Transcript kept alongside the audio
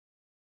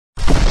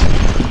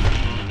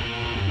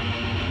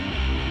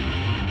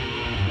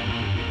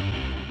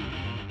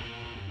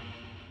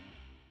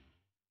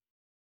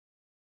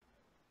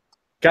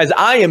Guys,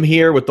 I am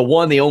here with the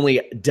one, the only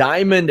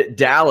Diamond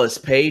Dallas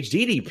Page,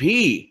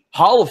 DDP,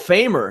 Hall of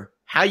Famer.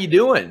 How you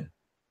doing?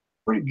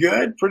 Pretty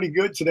good, pretty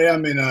good. Today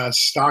I'm in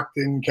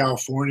Stockton,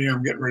 California.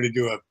 I'm getting ready to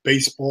do a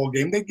baseball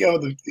game.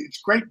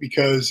 It's great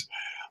because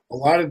a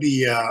lot of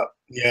the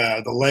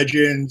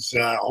legends,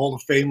 Hall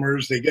of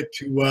Famers, they get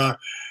to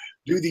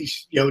do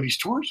these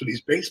tours with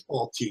these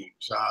baseball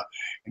teams.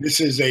 And this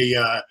is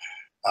a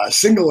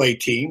single A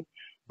team,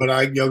 but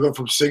I go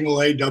from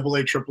single A, double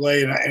A, triple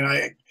A, and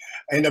I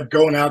end up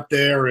going out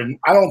there, and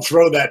I don't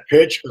throw that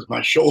pitch because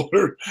my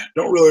shoulder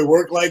don't really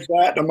work like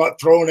that. I'm not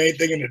throwing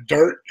anything in the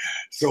dirt,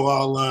 so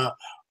I'll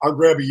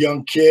grab a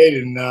young kid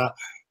and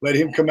let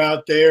him come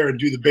out there and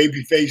do the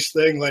baby face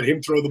thing, let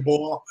him throw the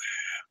ball,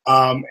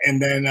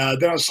 and then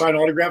I'll sign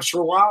autographs for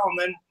a while, and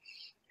then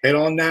head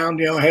on down,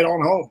 head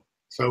on home.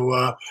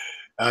 So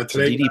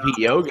today, DDP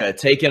Yoga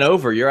taking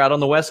over. You're out on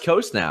the West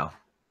Coast now.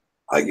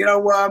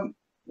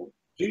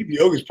 DDP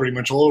Yoga is pretty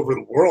much all over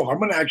the world. I'm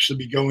going to actually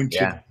be going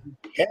to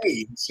the UK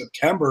in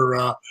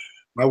September.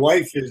 My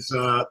wife is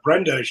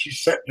Brenda.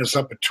 She's setting us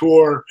up a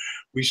tour.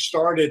 We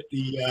start at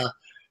the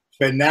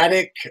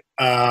Fanatic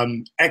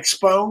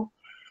Expo,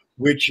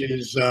 which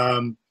is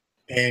in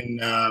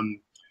oh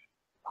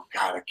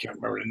God, I can't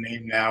remember the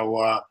name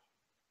now.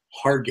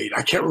 Hargate.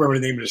 I can't remember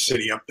the name of the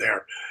city up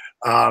there.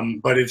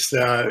 But it's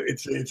a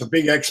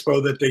big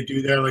expo that they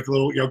do there, like a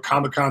little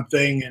Comic-Con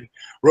thing, and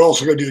we're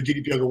also going to do a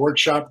DDP Yoga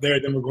workshop there.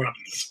 Then we're going up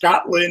to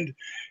Scotland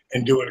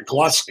and doing a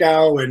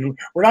Glasgow, and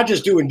we're not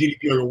just doing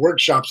DDP Yoga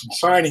workshops and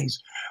signings.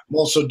 I'm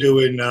also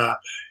doing an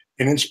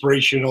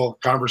inspirational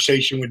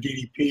conversation with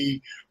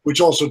DDP,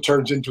 which also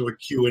turns into a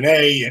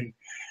Q&A, and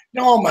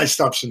all my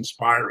stuff's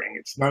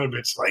inspiring. None of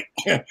it's like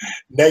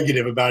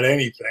negative about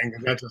anything,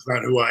 and that's just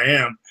not who I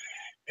am.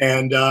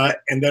 And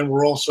then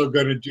we're also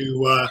going to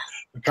do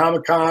the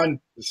Comic-Con,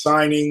 the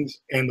signings,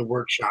 and the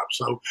workshop.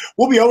 So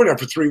we'll be over there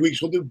for 3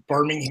 weeks. We'll do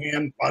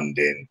Birmingham,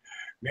 London,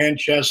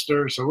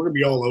 Manchester. So we're going to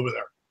be all over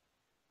there.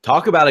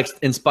 Talk about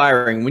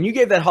inspiring. When you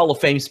gave that Hall of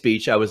Fame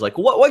speech, I was like,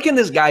 what can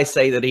this guy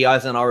say that he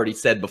hasn't already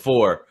said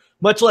before,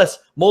 much less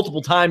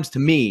multiple times to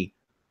me?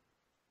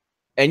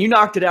 And you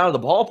knocked it out of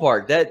the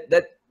ballpark.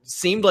 That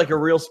seemed like a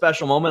real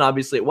special moment.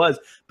 Obviously it was,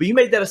 but you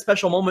made that a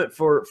special moment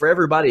for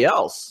everybody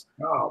else.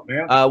 Oh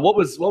man. What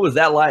was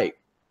that like?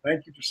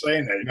 Thank you for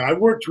saying that. I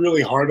worked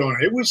really hard on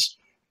it.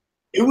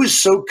 It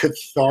was so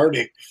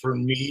cathartic for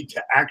me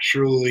to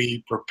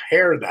actually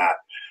prepare that,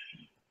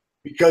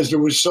 because there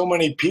was so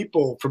many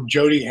people, from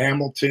Jody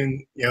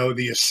Hamilton,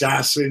 the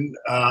assassin,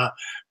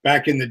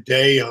 back in the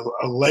day,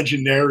 a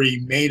legendary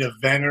main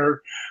eventer,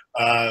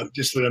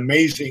 just an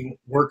amazing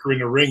worker in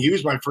the ring. He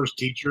was my first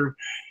teacher.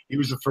 He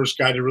was the first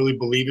guy to really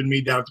believe in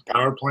me down at the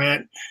power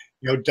plant.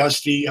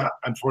 Dusty,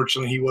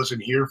 unfortunately, he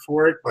wasn't here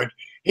for it, but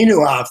he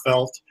knew how I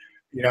felt.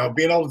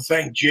 Being able to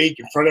thank Jake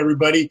in front of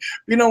everybody,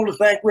 being able to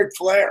thank Ric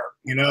Flair,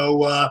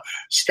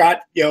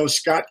 Scott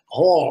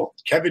Hall,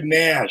 Kevin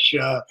Nash,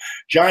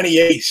 Johnny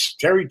Ace,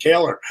 Terry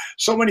Taylor,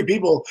 so many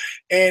people.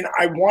 And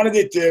I wanted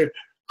it to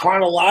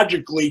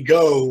chronologically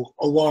go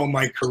along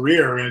my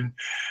career. And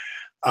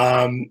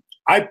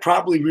I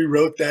probably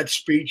rewrote that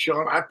speech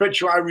I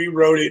bet you I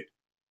rewrote it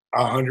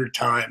 100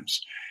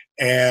 times.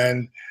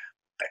 And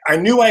I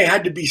knew I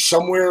had to be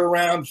somewhere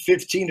around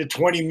 15 to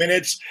 20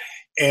 minutes.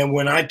 And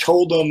when I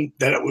told them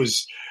that it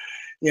was,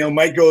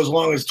 might go as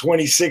long as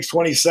 26,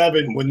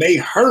 27, when they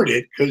heard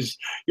it, because,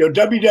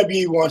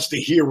 WWE wants to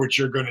hear what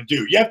you're going to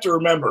do. You have to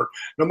remember,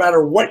 no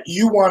matter what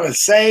you want to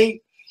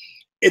say,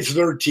 it's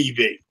their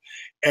TV.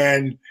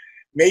 And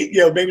maybe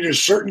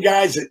there's certain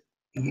guys that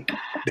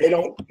they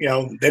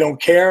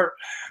don't care.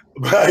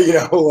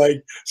 But,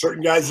 like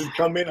certain guys that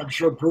come in, I'm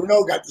sure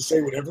Bruno got to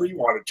say whatever he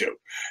wanted to,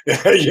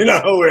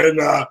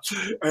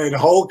 and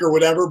Hulk or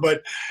whatever.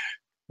 But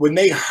when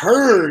they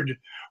heard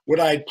what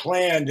I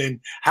planned and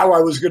how I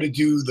was going to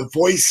do the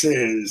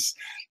voices,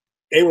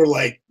 they were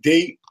like,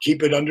 "They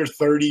keep it under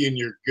 30 and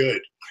you're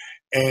good."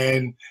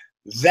 And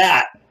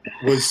that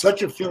was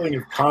such a feeling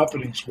of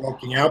confidence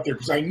walking out there,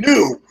 because I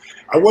knew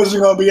I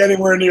wasn't going to be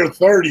anywhere near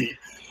 30.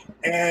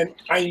 And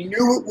I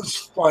knew it was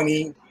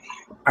funny.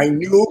 I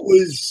knew it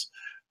was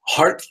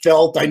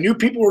heartfelt. I knew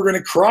people were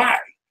going to cry.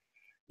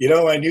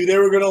 I knew they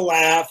were going to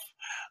laugh.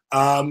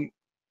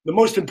 The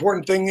most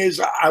important thing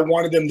is I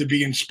wanted them to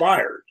be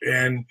inspired.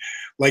 And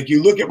like,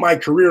 you look at my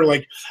career,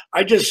 like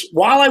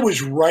while I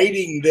was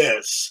writing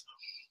this,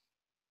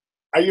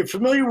 are you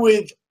familiar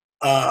with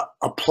a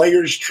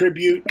player's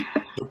tribute?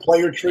 The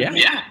player tribute?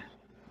 Yeah.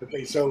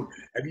 Okay, so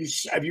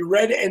have you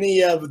read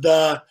any of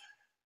A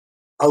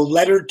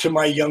Letter to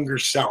My Younger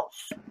Self?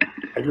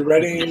 Have you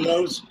read any of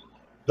those?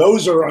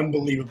 Those are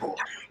unbelievable.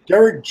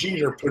 Derek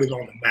Jeter put it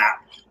on the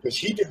map because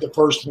he did the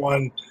first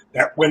one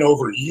that went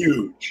over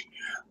huge.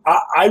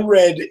 I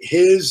read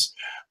his.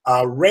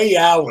 Ray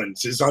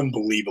Allen's is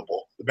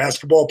unbelievable. The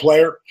basketball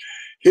player,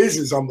 his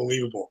is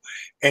unbelievable.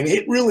 And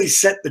it really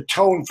set the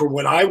tone for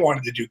what I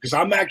wanted to do, because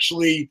I'm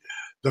actually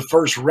the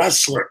first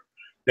wrestler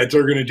that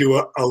they're going to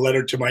do a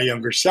letter to my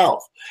younger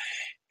self.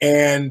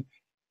 And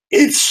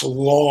It's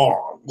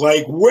long,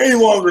 like way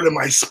longer than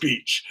my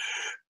speech.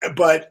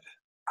 But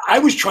I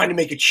was trying to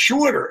make it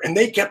shorter, and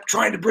they kept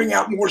trying to bring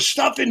out more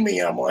stuff in me.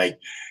 And I'm like,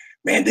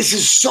 man, this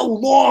is so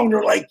long.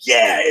 They're like,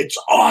 yeah, it's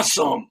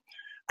awesome.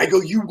 I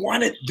go, you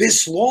want it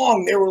this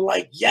long? They were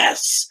like,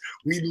 yes,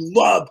 we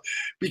love,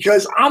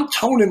 because I'm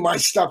toning my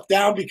stuff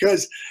down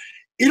because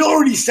it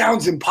already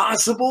sounds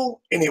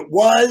impossible, and it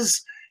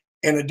was,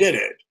 and I did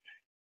it.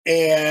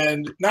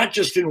 And not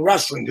just in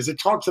wrestling, because it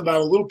talks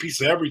about a little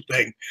piece of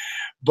everything,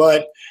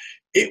 but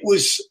it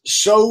was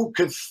so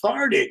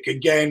cathartic,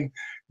 again,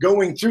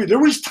 going through. There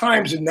was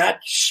times in that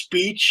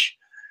speech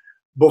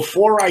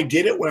before I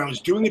did it, when I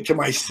was doing it to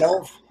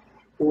myself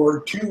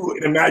or to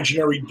an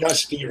imaginary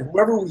Dusty or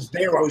whoever was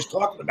there I was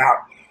talking about,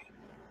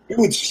 it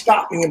would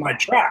stop me in my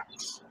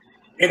tracks.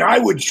 And I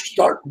would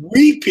start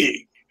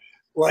weeping,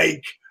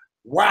 like,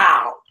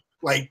 wow,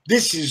 like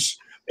this is,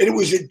 and it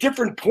was at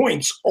different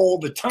points all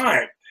the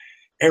time.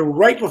 And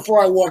right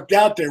before I walked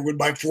out there with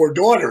my 4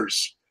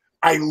 daughters,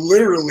 I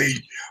literally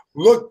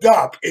looked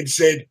up and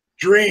said,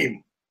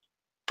 Dream,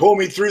 pull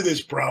me through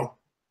this, bro.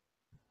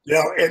 You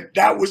know, and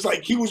that was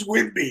like, he was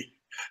with me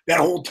that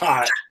whole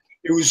time.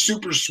 It was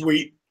super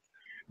sweet.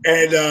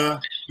 And the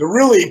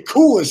really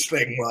coolest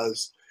thing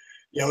was,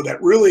 you know,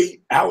 that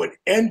really how it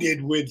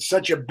ended with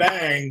such a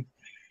bang.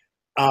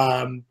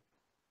 You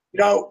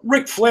know,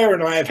 Ric Flair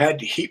and I have had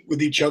heat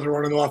with each other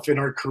on and off in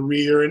our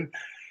career. And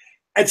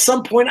at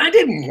some point, I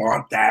didn't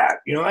want that.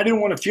 You know, I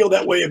didn't want to feel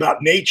that way about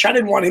Nate. I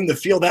didn't want him to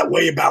feel that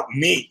way about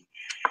me.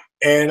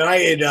 And I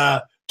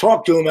had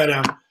talked to him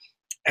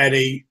at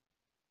a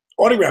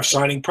autograph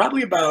signing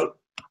probably about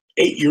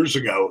 8 years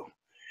ago.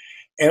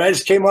 And I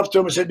just came up to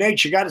him and said,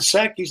 Nate, you got a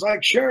sec? He's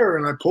like, sure.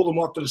 And I pulled him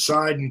off to the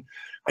side and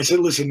I said,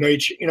 listen,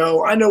 Nate, you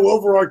know, I know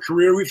over our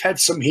career we've had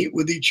some heat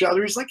with each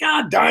other. He's like,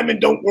 Diamond,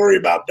 don't worry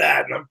about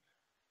that. And I'm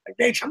like,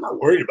 Nate, I'm not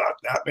worried about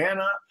that, man.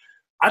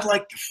 I'd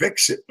like to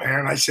fix it,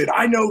 man. I said,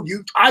 I know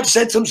I've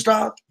said some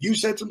stuff. You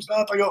said some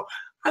stuff. I go,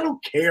 I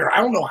don't care. I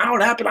don't know how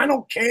it happened. I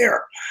don't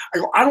care. I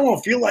go, I don't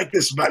want to feel like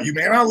this about you,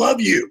 man. I love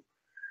you.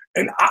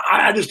 And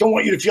I just don't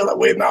want you to feel that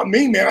way about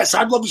me, man. I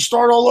said, I'd love to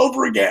start all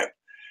over again.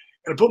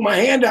 And I put my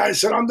hand out. I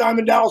said, I'm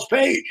Diamond Dallas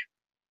Page.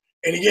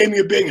 And he gave me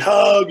a big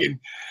hug. And,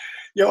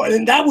 you know,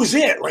 and that was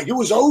it. Like, it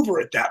was over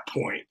at that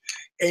point.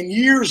 And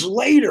years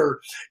later,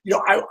 you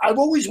know, I've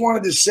always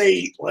wanted to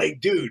say,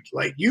 like, dude,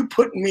 like, you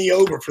put me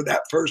over for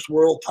that first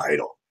world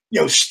title.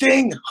 You know,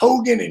 Sting,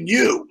 Hogan, and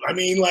you. I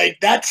mean, like,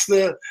 that's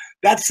the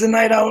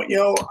night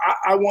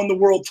I won the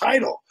world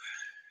title.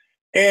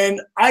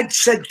 And I'd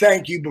said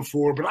thank you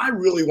before, but I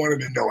really wanted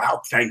to know how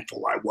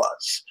thankful I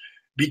was,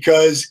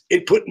 because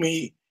it put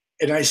me,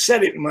 and I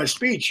said it in my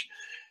speech,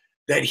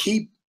 that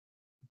he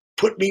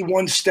put me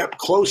one step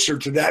closer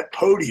to that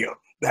podium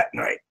that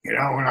night, you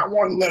know, and I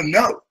wanted to let him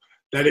know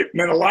that it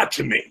meant a lot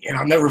to me, and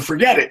I'll never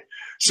forget it.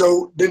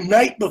 So the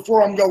night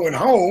before I'm going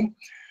home,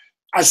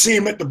 I see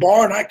him at the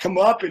bar, and I come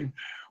up, and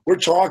we're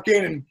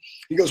talking, and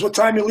he goes, what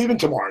time are you leaving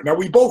tomorrow? Now,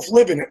 we both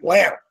live in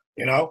Atlanta,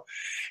 you know,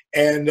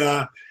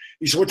 and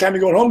he said, what time are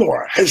you going home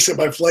tomorrow? I said,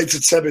 my flight's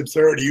at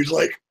 7:30. He was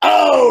like,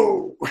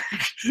 oh.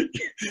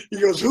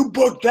 He goes, who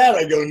booked that?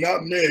 I go,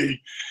 not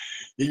me.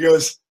 He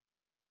goes,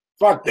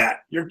 fuck that.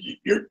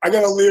 I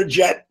got a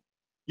Learjet.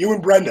 You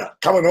and Brenda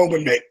coming home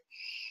with me.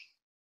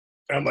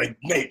 And I'm like,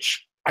 Nate,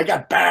 I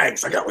got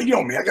bags. I got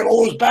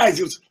all those bags.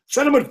 He goes,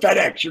 send them with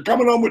FedEx. You're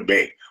coming home with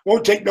me.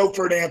 Won't take no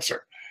for an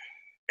answer.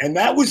 And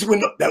that was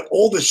when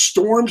all the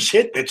storms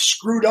hit that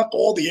screwed up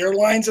all the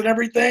airlines and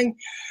everything.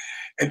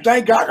 And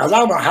thank God, because I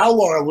don't know how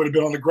long I would have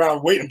been on the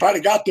ground waiting.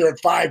 Probably got there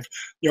at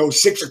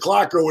 6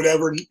 o'clock or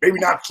whatever, maybe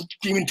not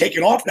even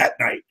taking off that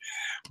night.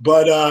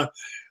 But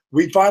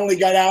we finally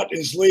got out in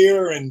his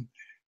Lear and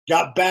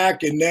got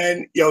back. And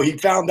then, you know, he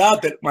found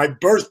out that my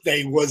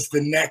birthday was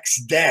the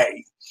next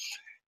day.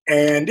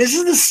 And this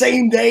is the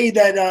same day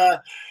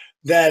that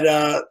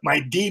my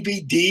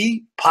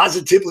DVD,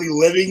 Positively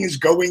Living, is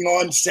going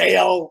on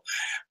sale.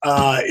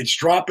 It's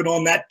dropping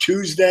on that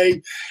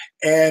Tuesday.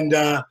 And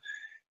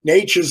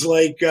Nature's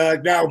like,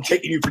 now I'm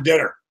taking you for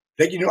dinner.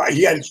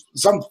 He had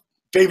some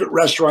favorite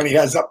restaurant he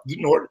has up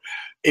north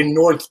in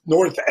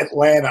North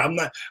Atlanta. I'm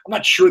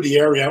not sure the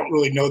area. I don't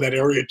really know that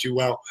area too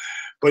well.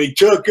 But he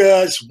took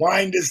us,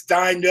 wined us,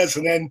 dined us,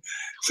 and then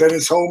sent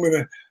us home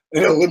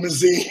in a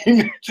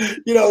limousine.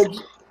 You know,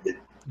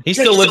 he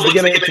still lives the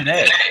gimmick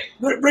today.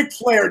 Ric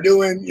Flair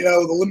doing, you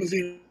know, the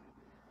limousine.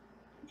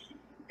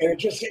 And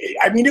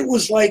it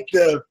was like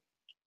the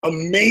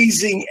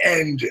amazing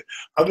end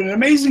of an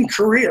amazing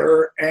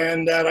career,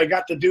 and that I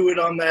got to do it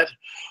on that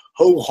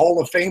whole Hall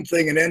of Fame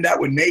thing and end that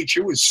with Nate.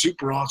 It was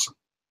super awesome.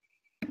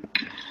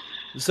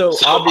 So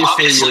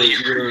obviously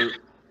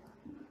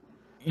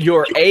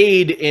your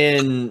aid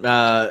in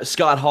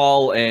Scott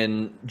Hall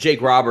and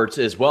Jake Roberts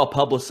is well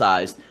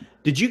publicized.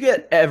 Did you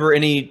get ever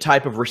any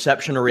type of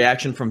reception or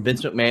reaction from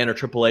Vince McMahon or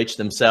Triple H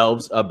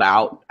themselves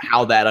about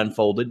how that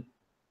unfolded?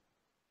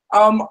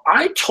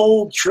 I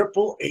told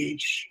Triple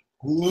H,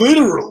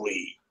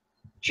 literally,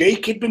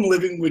 Jake had been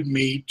living with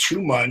me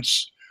 2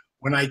 months.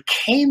 When I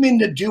came in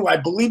to do, I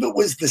believe it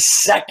was the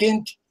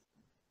second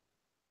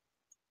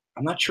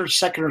I'm not sure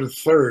second or the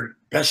third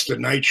Best of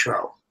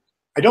Nitro.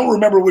 I don't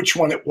remember which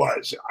one it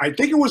was. I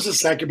think it was the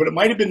second, but it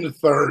might have been the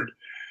third.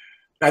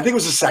 I think it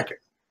was the second.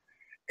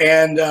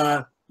 And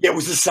yeah, it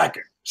was the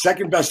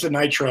second Best of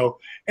Nitro.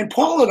 And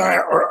Paul and I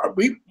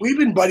we've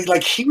been buddies.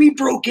 Like we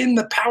broke in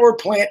the power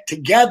plant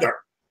together.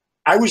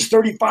 I was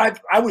 35.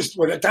 By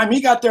the time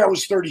he got there, I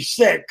was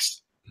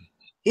 36.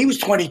 He was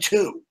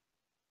 22.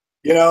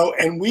 You know,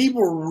 and we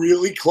were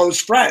really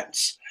close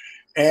friends.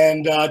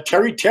 And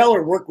Terry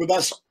Taylor worked with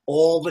us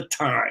all the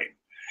time.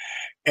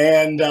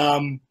 And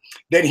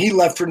then he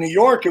left for New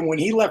York. And when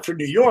he left for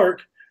New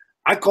York,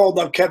 I called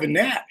up Kevin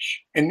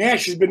Nash. And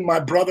Nash has been my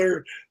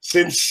brother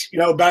since, you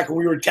know, back when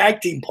we were tag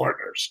team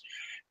partners.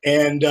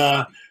 And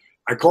I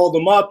called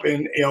him up,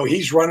 and, you know,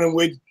 he's running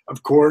with,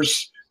 of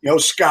course, you know,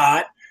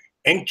 Scott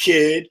and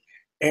Kid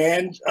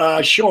and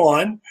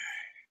Sean.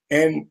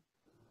 And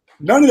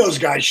none of those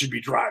guys should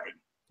be driving.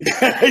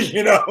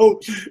 You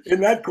know, in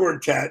that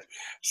quartet.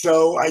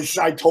 So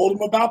I told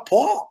him about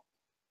Paul,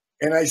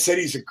 and I said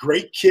he's a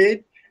great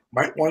kid.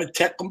 Might want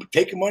to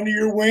take him under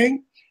your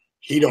wing.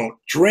 He don't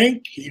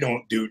drink. He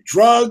don't do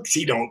drugs.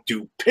 He don't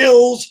do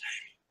pills.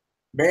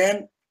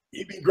 Man,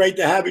 he'd be great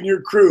to have in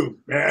your crew,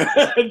 man.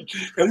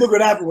 And look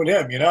what happened with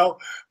him, you know.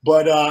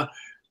 But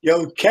you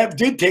know, Kev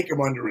did take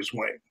him under his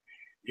wing,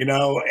 you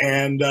know,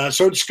 and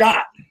so did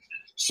Scott.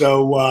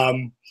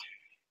 So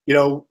you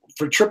know,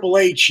 for Triple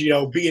H, you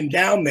know, being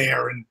down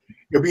there and,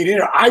 you know, being in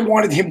there, I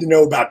wanted him to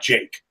know about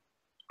Jake.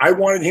 I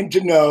wanted him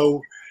to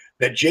know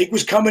that Jake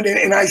was coming in.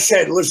 And I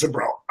said, listen,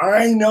 bro,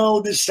 I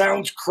know this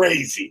sounds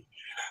crazy.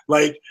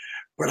 Like,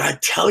 but I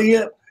tell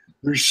you,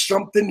 there's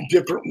something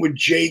different with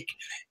Jake.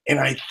 And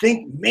I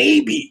think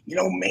maybe, you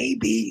know,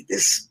 maybe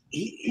this,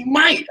 he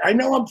might. I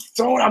know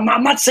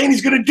I'm not saying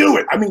he's going to do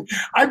it. I mean,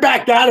 I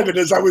backed out of it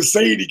as I was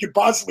saying he could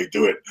possibly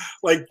do it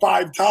like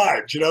 5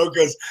 times, you know,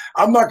 because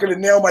I'm not going to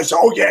nail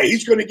myself. Oh, yeah,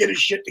 he's going to get his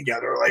shit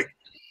together. Like,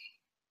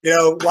 you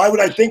know, why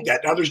would I think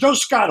that? Now, there's no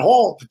Scott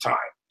Hall at the time,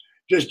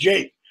 just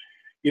Jake,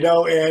 you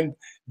know, and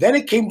then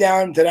it came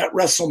down to that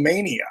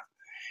WrestleMania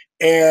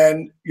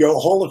and, you know,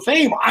 Hall of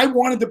Fame. I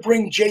wanted to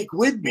bring Jake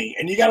with me.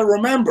 And you got to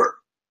remember,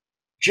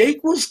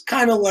 Jake was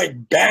kind of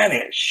like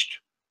banished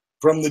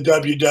from the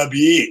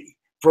WWE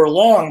for a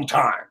long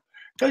time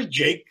because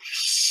Jake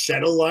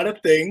said a lot of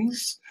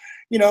things,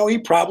 you know, he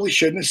probably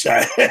shouldn't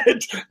have said.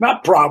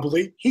 Not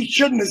probably, he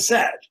shouldn't have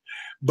said,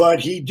 but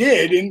he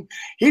did. And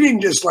he didn't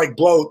just like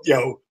blow, you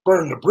know,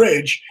 burn the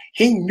bridge.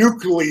 He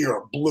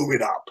nuclear blew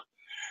it up.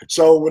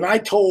 So when I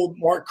told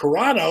Mark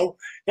Carrano,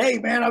 hey,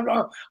 man,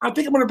 I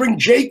think I'm going to bring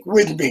Jake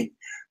with me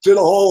to the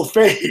Hall of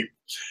Fame.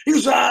 He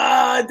was,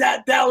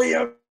 dally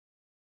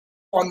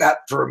on that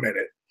for a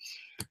minute.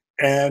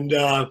 And,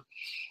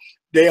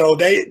 you know,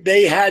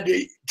 they had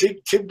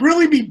to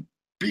really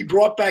be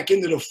brought back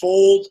into the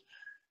fold.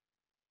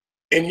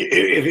 And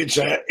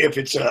if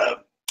it's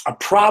a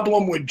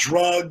problem with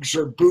drugs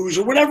or booze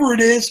or whatever it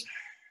is,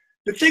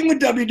 the thing with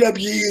WWE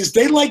is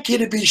they like you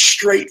to be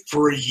straight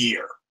for a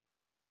year.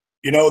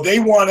 You know, they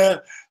want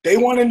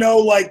to know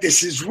like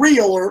this is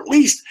real, or at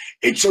least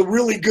it's a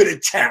really good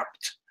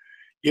attempt.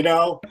 You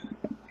know,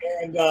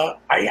 and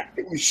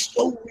it was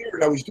so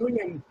weird. I was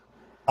doing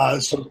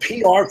some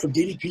PR for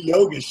DDP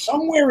Yoga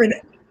somewhere in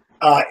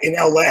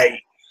LA,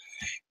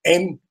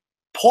 and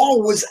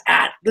Paul was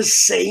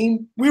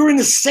we were in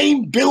the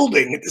same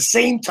building at the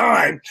same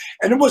time,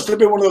 and it must have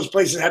been one of those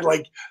places that had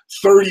like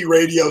 30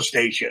 radio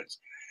stations.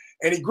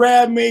 And he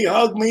grabbed me,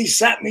 hugged me,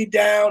 sat me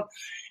down,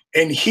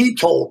 and he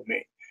told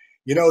me,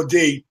 you know,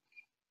 D,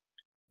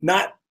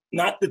 not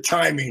the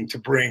timing to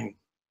bring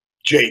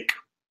Jake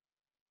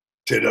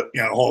to the,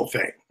 you know, Hall of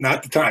Fame.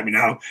 Not the time, you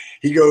know.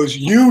 He goes,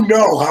 you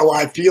know how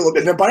I feel.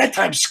 And then by that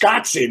time,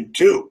 Scott's in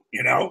too,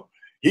 you know.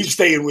 He's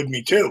staying with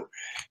me too.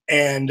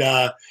 And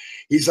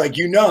he's like,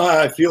 you know how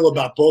I feel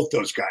about both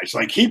those guys.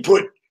 Like he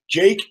put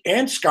Jake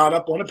and Scott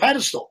up on a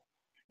pedestal.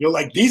 You know,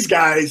 like these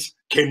guys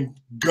can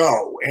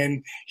go.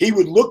 And he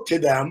would look to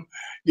them,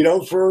 you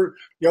know, for,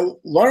 you know,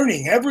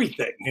 learning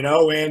everything, you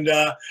know. And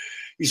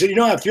he said, you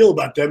know how I feel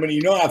about them, and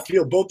you know how I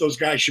feel both those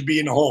guys should be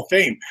in the Hall of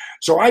Fame.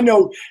 So I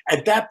know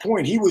at that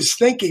point he was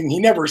thinking, he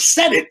never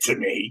said it to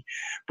me,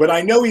 but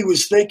I know he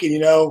was thinking, you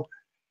know,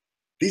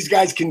 these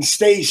guys can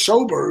stay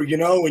sober, you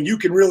know, and you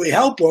can really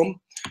help them,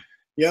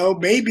 you know,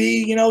 maybe,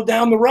 you know,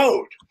 down the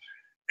road.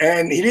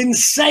 And he didn't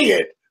say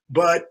it,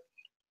 but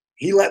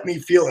he let me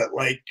feel it,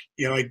 like,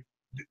 you know, like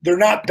they're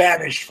not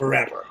banished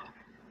forever,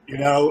 you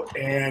know,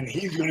 and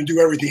he's going to do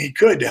everything he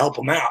could to help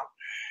them out.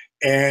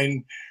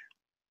 And,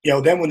 you know,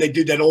 then when they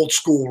did that old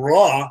school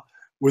Raw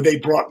where they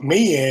brought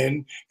me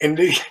in and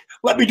they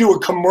let me do a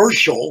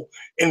commercial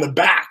in the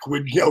back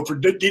with, you know, for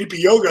DDP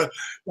Yoga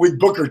with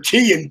Booker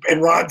T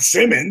and Ron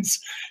Simmons,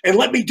 and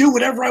let me do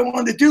whatever I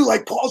wanted to do.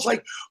 Like Paul's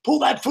like, pull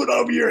that foot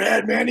over your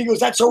head, man. He goes,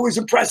 that's always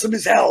impressive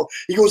as hell.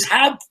 He goes,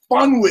 have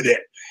fun with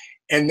it.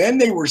 And then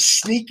they were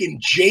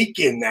sneaking Jake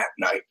in that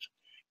night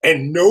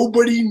and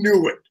nobody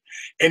knew it.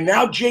 And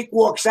now Jake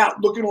walks out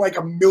looking like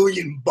 $1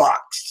 million,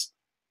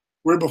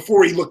 where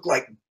before he looked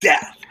like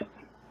death.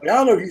 I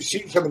don't know if you've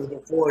seen some of the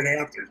before and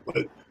afters,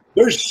 but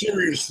They're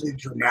seriously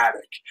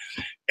dramatic.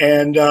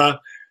 And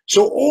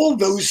so all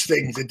those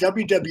things that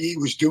WWE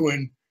was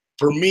doing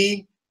for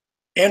me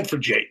and for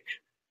Jake,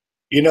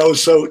 you know,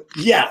 so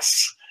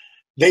yes,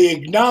 they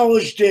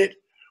acknowledged it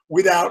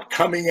without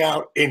coming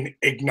out and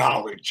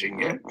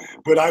acknowledging it.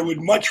 But I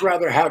would much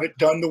rather have it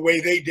done the way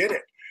they did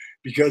it,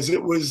 because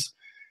it was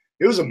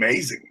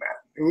amazing, man.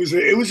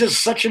 It was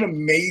just such an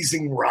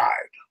amazing ride.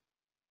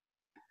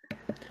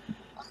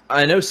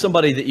 I know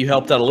somebody that you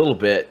helped out a little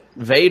bit,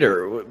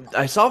 Vader.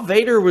 I saw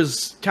Vader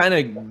was kind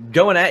of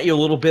going at you a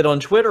little bit on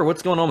Twitter.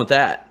 What's going on with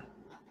that?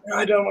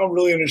 I don't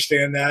really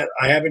understand that.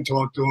 I haven't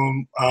talked to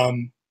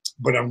him,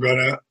 but I'm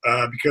gonna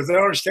because I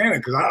don't understand it.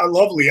 Because I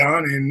love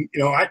Leon, and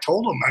you know, I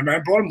told him. I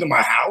brought him to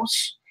my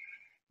house.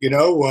 You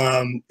know,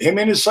 him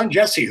and his son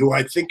Jesse, who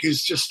I think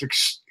is just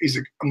he's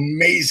an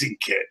amazing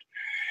kid,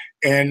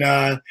 and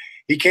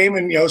he came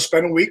and, you know,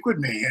 spent a week with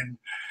me,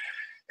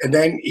 and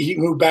then he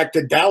moved back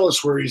to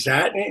Dallas where he's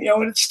at. And, you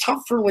know, and it's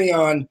tough for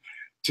Leon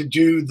to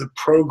do the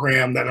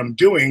program that I'm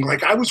doing.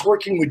 Like, I was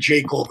working with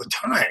Jake all the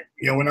time.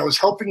 You know, when I was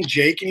helping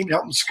Jake and even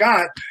helping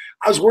Scott,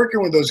 I was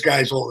working with those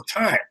guys all the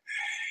time.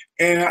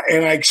 And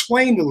I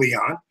explained to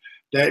Leon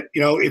that,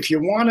 you know, if you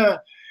want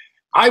to,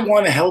 I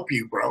want to help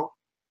you, bro,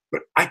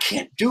 but I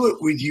can't do it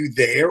with you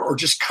there or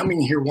just coming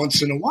here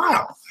once in a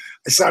while.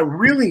 I said, I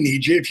really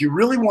need you. If you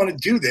really want to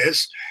do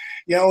this,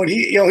 you know, and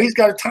he's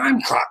got a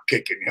time clock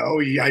kicking.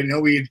 You know, I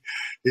know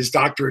his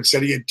doctor had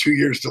said he had 2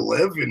 years to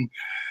live, and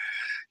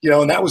you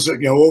know, and that was, you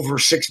know, over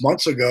 6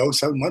 months ago,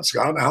 7 months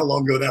ago. I don't know how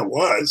long ago that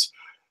was,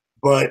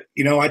 but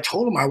you know, I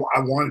told him I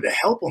wanted to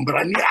help him, but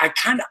I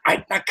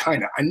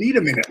need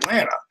him in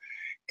Atlanta,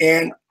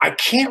 and I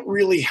can't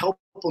really help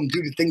him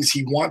do the things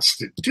he wants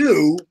to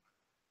do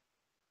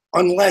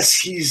unless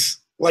he's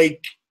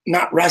like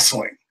not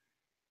wrestling.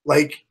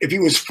 Like if he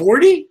was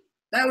 40.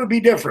 That would be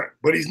different,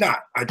 but he's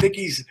not. I think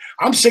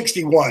I'm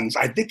 61.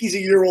 I think he's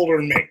a year older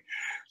than me.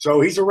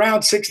 So he's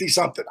around 60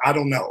 something. I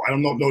don't know. I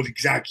don't know the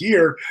exact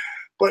year.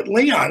 But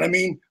Leon, I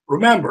mean,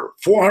 remember,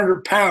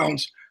 400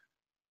 pounds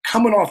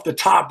coming off the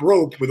top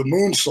rope with a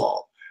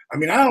moonsault. I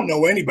mean, I don't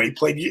know anybody.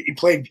 He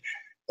played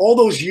all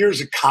those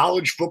years of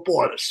college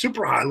football at a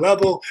super high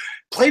level,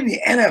 played in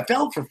the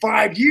NFL for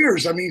 5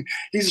 years. I mean,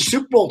 he's a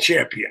Super Bowl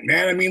champion,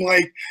 man. I mean,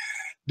 like,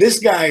 this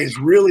guy is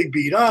really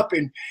beat up,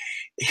 and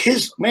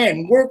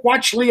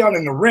watch Leon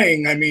in the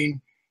ring. I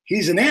mean,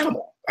 he's an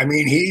animal. I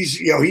mean,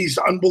 he's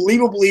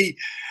unbelievably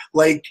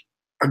like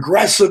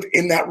aggressive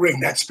in that ring.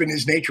 That's been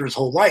his nature his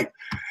whole life.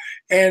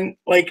 And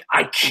like,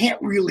 I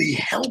can't really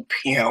help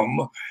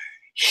him,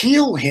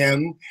 heal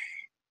him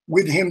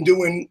with him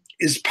doing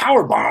his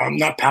power bomb,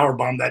 not power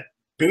bomb, that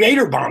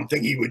Vader bomb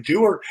thing he would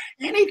do or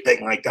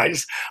anything like that.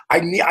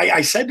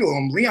 I said to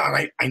him,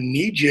 Leon, I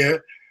need you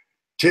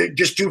to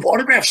just do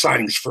autograph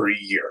signings for a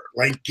year.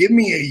 Like, give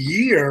me a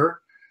year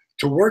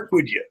to work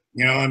with you.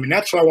 You know, I mean,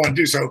 that's what I want to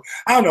do. So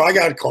I don't know. I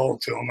got to call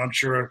to him. I'm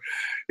sure,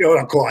 you know,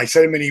 I'll call. I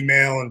sent him an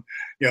email and,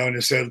 you know, and I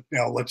said, you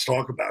know, let's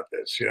talk about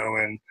this, you know,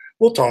 and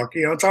we'll talk.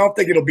 You know, I don't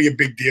think it'll be a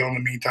big deal in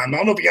the meantime. I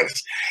don't know if he got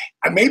this.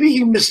 Maybe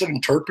he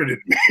misinterpreted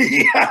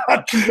me,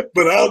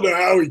 but I don't know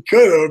how he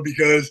could have,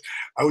 because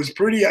I was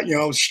pretty, you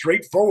know,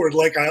 straightforward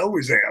like I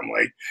always am.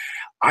 Like,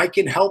 I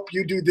can help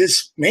you do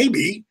this,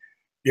 maybe.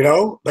 You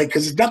know, like,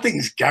 because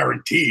nothing's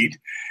guaranteed.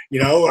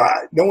 You know,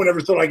 no one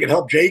ever thought I could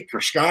help Jake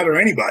or Scott or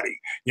anybody.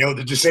 You know,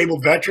 the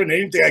disabled veteran, they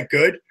didn't think I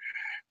could.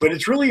 But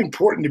it's really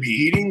important to be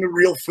eating the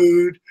real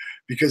food,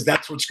 because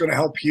that's what's going to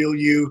help heal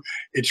you.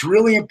 It's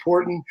really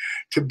important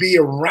to be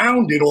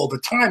around it all the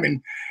time.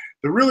 And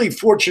the really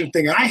fortunate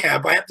thing I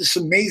have this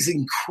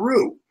amazing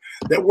crew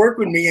that work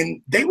with me, and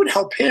they would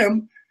help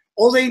him.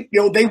 They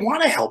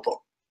want to help him,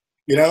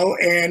 you know,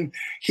 and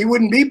he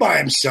wouldn't be by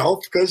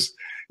himself, because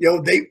you know,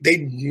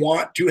 they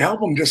want to help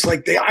them, just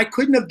like I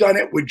couldn't have done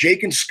it with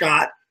Jake and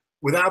Scott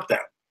without them.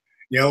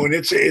 You know, and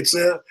it's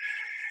you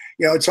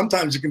know,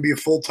 sometimes it can be a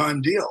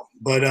full-time deal.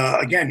 But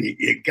again,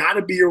 you got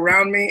to be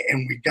around me,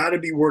 and we got to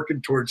be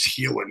working towards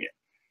healing you.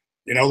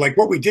 You know, like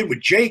what we did with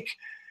Jake,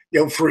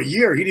 you know, for a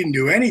year, he didn't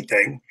do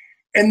anything.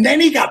 And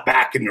then he got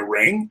back in the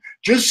ring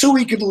just so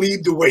he could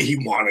lead the way he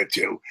wanted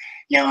to.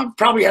 You know,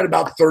 probably had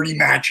about 30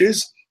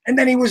 matches, and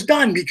then he was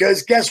done,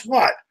 because guess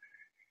what?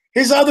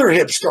 His other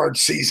hip started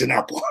seizing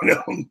up on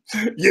him.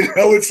 You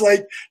know, it's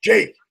like,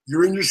 Jake,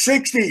 you're in your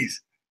 60s.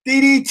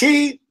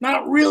 DDT,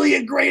 not really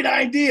a great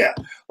idea.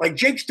 Like,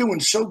 Jake's doing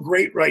so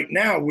great right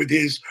now with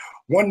his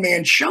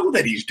one-man show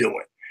that he's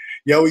doing.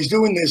 You know, he's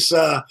doing this,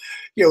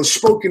 you know,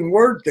 spoken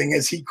word thing,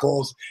 as he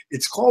calls.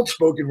 It's called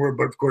spoken word,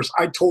 but of course,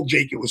 I told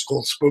Jake it was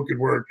called spoken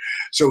word,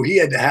 so he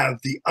had to have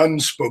the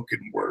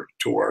unspoken word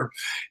tour.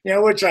 You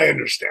know, which I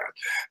understand,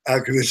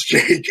 because it's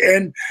Jake,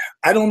 and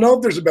I don't know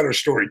if there's a better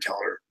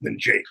storyteller than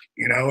Jake.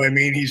 You know, I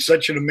mean, he's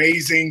such an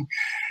amazing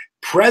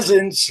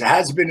presence,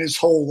 has been his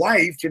whole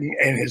life, and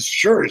his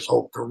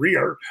whole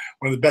career.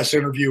 One of the best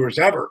interviewers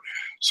ever.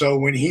 So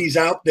when he's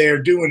out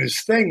there doing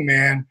his thing,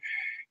 man,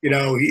 you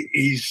know,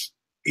 he's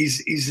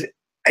it's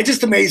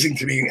just amazing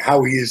to me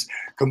how he is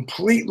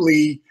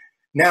completely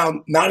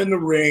now not in the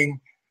ring,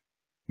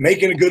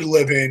 making a good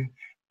living,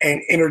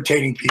 and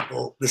entertaining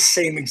people the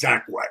same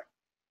exact way.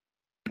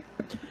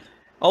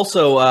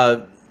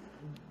 Also,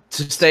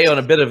 to stay on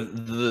a bit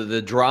of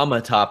the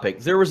drama topic,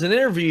 there was an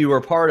interview you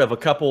were part of a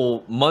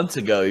couple months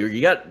ago.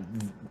 You got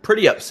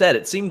pretty upset.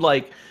 It seemed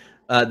like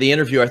the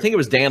interviewer, I think it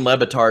was Dan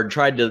LeBatard,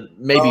 tried to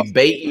maybe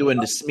bait you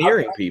into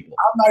smearing people.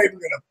 I'm not even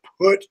going to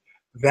put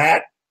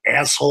that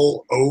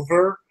asshole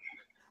over.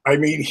 I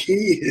mean,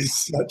 he is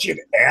such an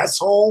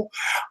asshole.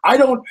 I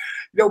don't,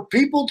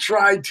 people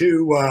try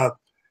to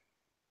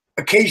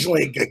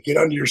occasionally get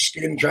under your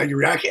skin and try to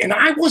react. And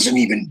I wasn't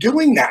even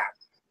doing that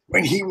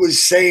when he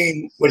was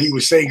saying what he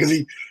was saying, because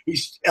he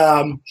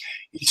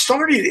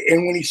started,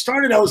 and when he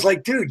started, I was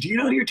like, dude, do you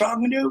know who you're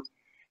talking to?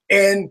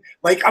 And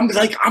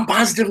I'm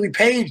positively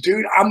paid,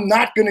 dude. I'm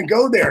not going to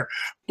go there.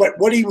 But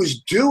what he was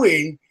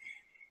doing,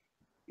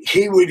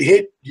 he would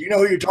hit, you know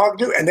who you're talking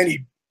to? And then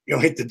he,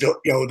 hit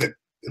the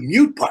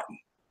mute button.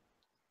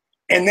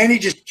 And then he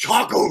just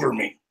talk over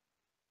me.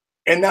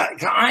 And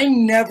I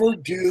never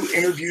do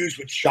interviews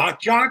with shock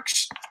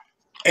jocks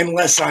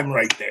unless I'm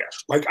right there.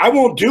 Like, I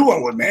won't do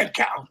one with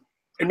Mancow.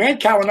 And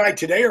Mancow and I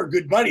today are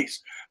good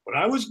buddies. But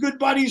I was good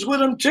buddies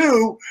with him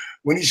too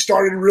when he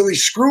started really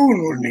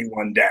screwing with me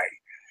one day.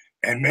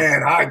 And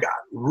man, I got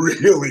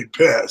really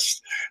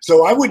pissed.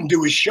 So I wouldn't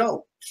do his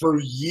show for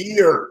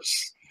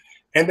years.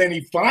 And then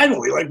he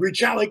finally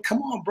reached out, come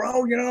on,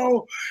 bro,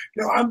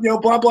 I'm,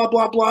 blah, blah,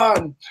 blah, blah.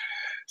 And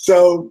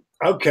so,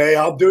 okay,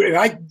 I'll do it. And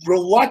I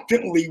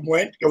reluctantly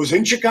went. I was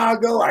in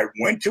Chicago. I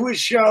went to his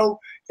show,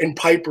 and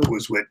Piper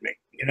was with me,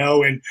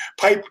 and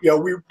Piper,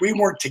 we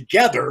weren't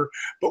together,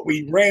 but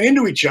we ran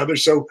into each other.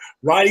 So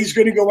Roddy's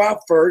going to go out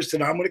first,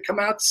 and I'm going to come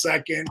out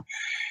second.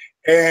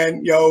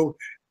 And,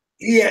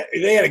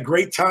 they had a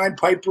great time,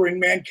 Piper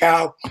and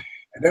Mancow.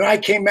 And then I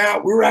came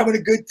out. We were having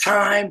a good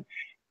time.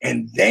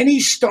 And then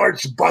he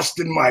starts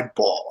busting my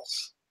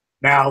balls.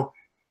 Now,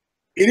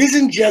 it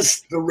isn't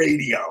just the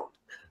radio.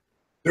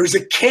 There's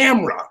a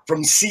camera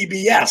from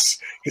CBS,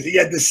 because he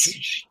had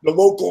the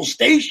local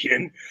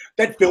station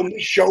that filmed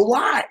the show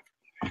live.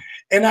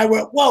 And I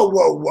went, whoa,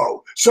 whoa,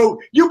 whoa. So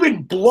you've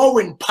been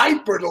blowing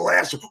Piper the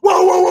last,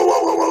 whoa, whoa, whoa,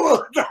 whoa,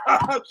 whoa,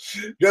 whoa.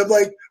 They're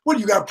like, what,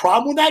 you got a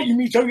problem with that? You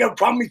mean you got a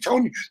problem with me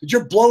telling you that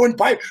you're blowing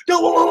Piper?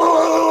 No, whoa, whoa,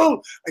 whoa,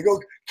 whoa. I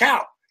go,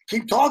 Cal,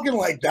 keep talking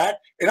like that,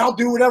 and I'll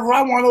do whatever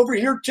I want over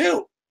here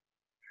too.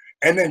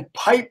 And then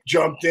Pipe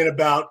jumped in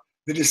about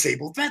the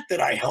disabled vet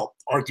that I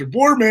helped, Arthur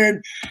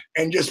Borman,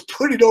 and just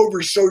put it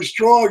over so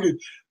strong, and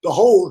the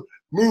whole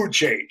mood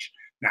changed.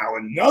 Now,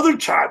 another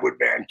time with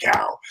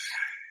Mancow,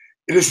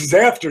 and this is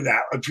after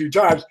that, a few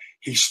times,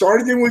 he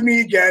started in with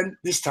me again.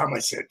 This time I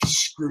said,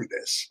 screw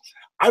this.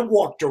 I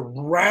walked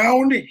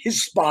around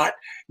his spot.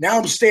 Now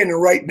I'm standing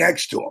right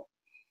next to him.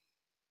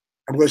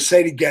 I'm going to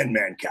say it again,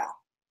 Mancow.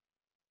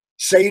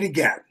 Say it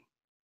again.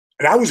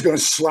 And I was going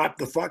to slap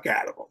the fuck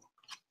out of him.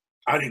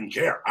 I didn't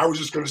care. I was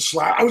just going to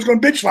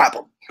bitch slap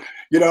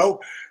him,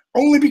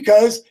 only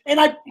because, and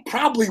I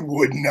probably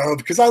wouldn't have,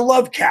 because I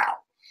love Cal,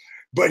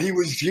 but he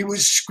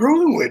was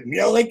screwing with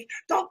me,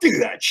 don't do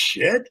that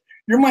shit.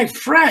 You're my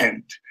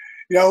friend.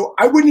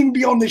 I wouldn't even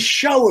be on this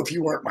show if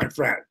you weren't my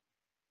friend.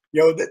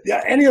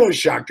 Any of those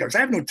shock jocks, I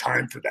have no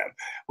time for them.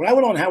 When I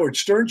went on Howard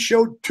Stern's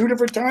show 2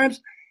 different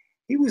times,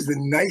 he was the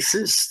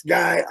nicest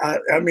guy.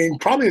 I mean,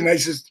 probably the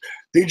nicest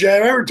DJ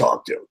I've ever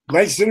talked to.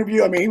 Nice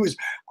interview. I mean, he was,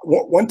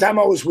 one time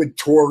I was with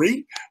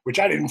Tori, which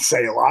I didn't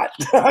say a lot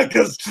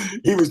because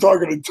he was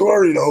talking to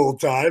Tori the whole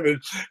time,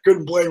 and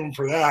couldn't blame him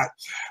for that.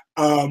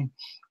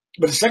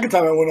 But the second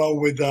time I went on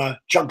with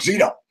Chuck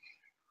Zito,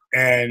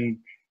 and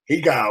he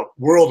got a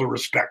world of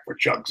respect for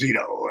Chuck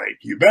Zito. Like,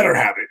 you better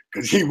have it,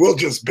 because he will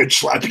just bitch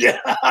slap you.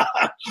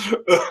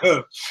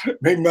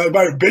 Maybe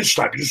might bitch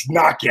slap you, just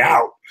knock you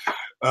out.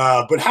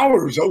 But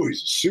Howard was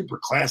always a super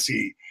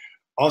classy,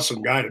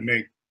 awesome guy to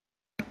me.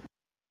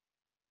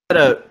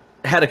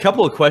 Had a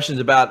couple of questions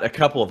about a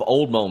couple of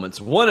old moments.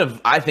 One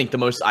of, I think, the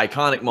most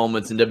iconic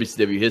moments in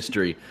WCW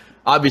history,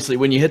 obviously,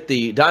 when you hit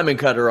the Diamond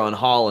Cutter on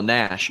Hall and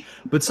Nash.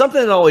 But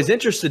something that always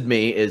interested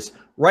me is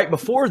right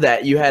before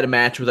that, you had a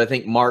match with, I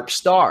think, Mark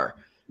Starr.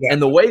 Yeah.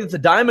 And the way that the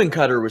Diamond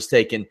Cutter was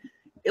taken,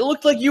 it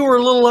looked like you were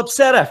a little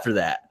upset after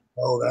that.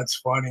 Oh, that's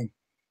funny.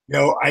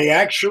 I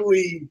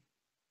actually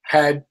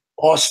had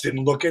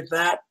Austin look at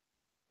that,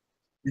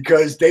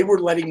 because they were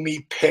letting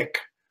me pick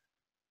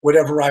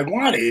whatever I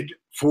wanted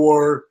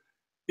for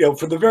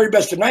the very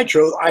best of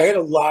Nitro. I had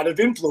a lot of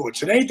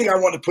influence, and anything I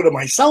want to put of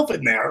myself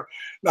in there,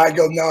 I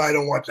go, no, I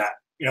don't want that.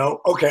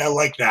 Okay, I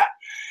like that.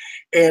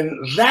 And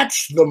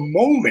that's the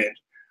moment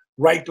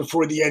right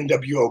before the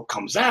NWO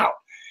comes out.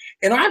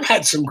 And I've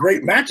had some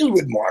great matches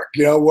with Mark,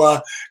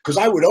 because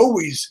I would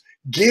always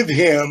give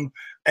him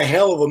a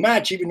hell of a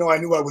match, even though I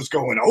knew I was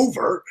going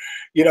over.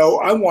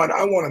 I want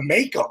to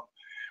make them.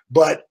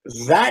 But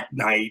that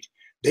night,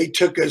 they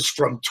took us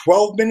from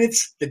 12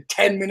 minutes to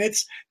 10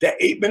 minutes to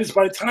 8 minutes.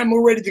 By the time we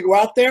were ready to go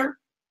out there,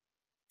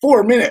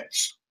 4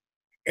 minutes.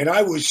 And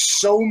I was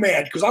so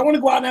mad, because I want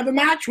to go out and have a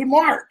match with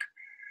Mark.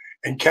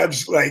 And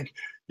Kev's like,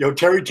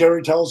 Terry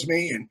tells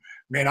me, and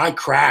man, I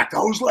cracked. I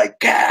was like,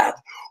 Cav,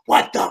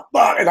 what the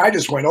fuck? And I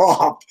just went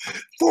off.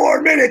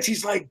 4 minutes.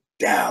 He's like,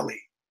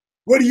 Dally,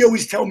 what do you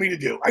always tell me to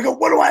do? I go,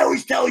 what do I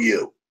always tell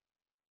you?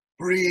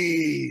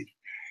 Breathe.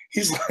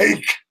 He's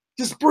like,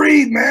 just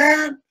breathe,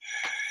 man.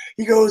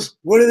 He goes,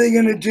 what are they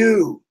going to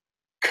do?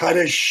 Cut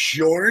us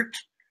short?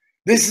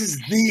 This is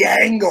the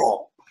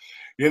angle,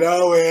 you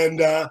know?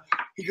 And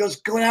he goes,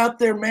 go out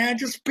there, man.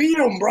 Just beat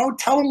them, bro.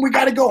 Tell them we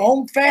got to go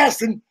home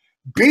fast and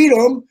beat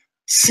them.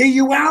 See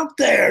you out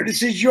there.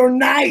 This is your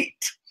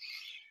night.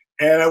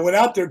 And I went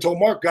out there and told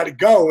Mark, got to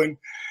go.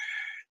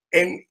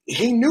 And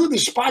he knew the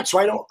spot, so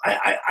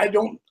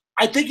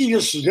I think he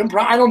just was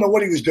improv. I don't know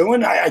what he was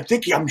doing.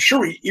 I'm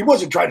sure he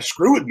wasn't trying to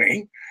screw with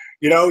me.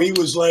 You know, he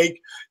was like,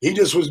 he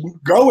just was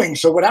going.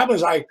 So what happened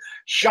is I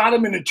shot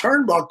him in the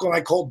turnbuckle, and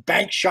I called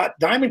bank shot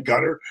diamond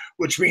cutter,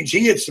 which means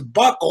he hits the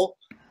buckle,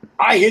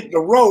 I hit the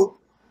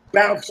rope,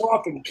 bounce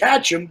off and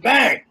catch him,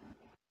 bang.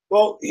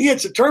 Well, he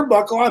hits the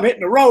turnbuckle, I'm hitting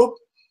the rope,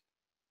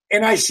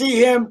 and I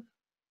see him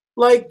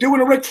like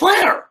doing a Ric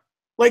Flair,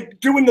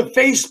 like doing the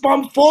face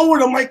bump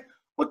forward. I'm like,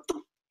 what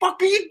the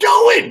fuck are you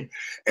doing?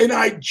 And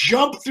I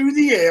jumped through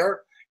the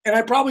air, and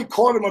I probably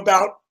caught him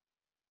about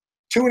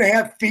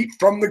 2.5 feet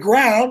from the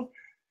ground,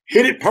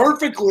 hit it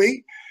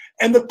perfectly,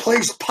 and the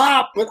place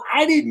popped, but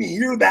I didn't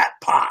hear that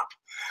pop.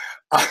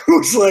 I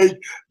was like,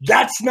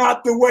 that's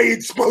not the way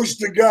it's supposed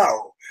to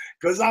go.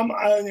 Because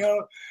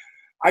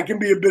I can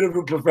be a bit of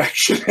a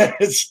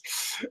perfectionist.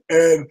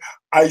 And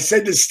I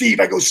said to Steve,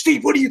 I go,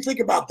 Steve, what do you think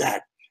about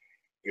that?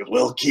 He goes,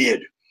 well,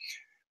 kid,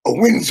 a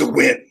win's a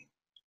win.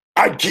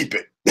 I'd keep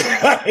it.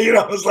 You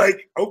know, I was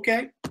like,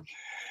 okay,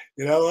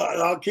 you know,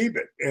 I'll keep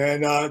it.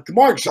 And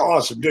Mark's an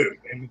awesome dude.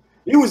 And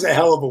he was a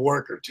hell of a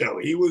worker too.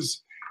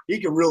 He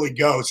could really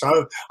go.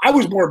 So I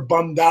was more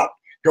bummed out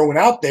going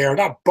out there,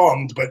 not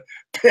bummed, but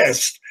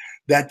pissed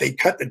that they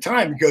cut the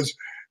time, because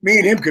me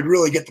and him could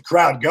really get the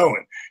crowd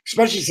going,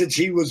 especially since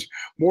he was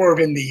more of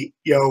in the,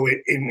 you know,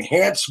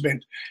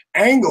 enhancement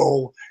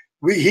angle.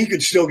 He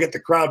could still get the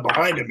crowd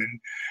behind him. And,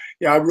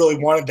 you know, I really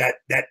wanted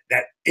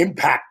that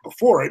impact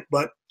before it,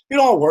 but it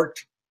all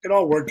worked. It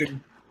all worked. And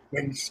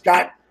when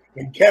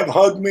Kev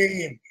hugged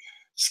me, and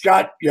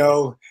Scott,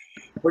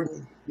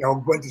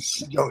 went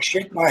to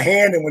shake my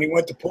hand, and when he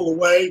went to pull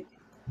away,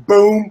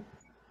 boom,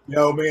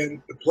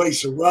 man, the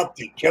place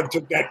erupted. Kev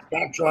took that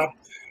backdrop,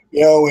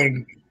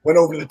 and went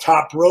over the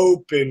top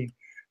rope, and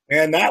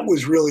man, that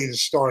was really the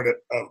start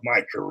of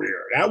my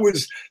career. That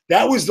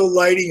was the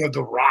lighting of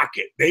the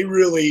rocket.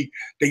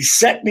 They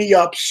set me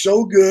up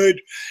so good.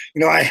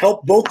 I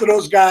helped both of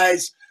those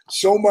guys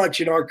so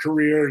much in our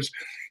careers,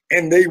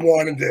 and they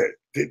wanted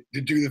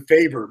to do the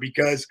favor,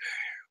 because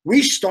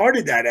we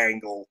started that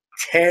angle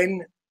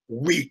 10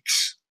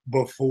 weeks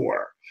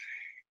before.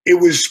 It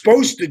was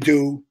supposed to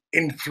do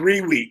in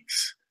 3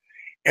 weeks,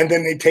 and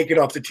then they take it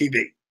off the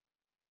TV.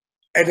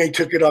 And they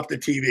took it off the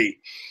TV.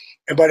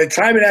 And by the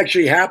time it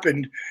actually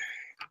happened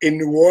in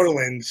New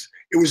Orleans,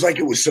 it was like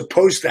it was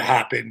supposed to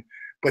happen,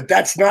 but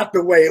that's not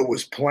the way it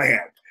was planned.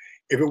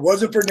 If it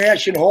wasn't for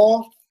Nash and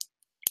Hall,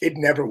 it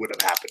never would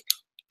have happened.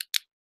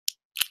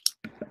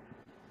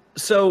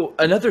 So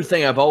another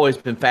thing I've always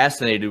been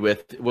fascinated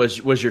with was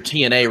your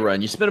TNA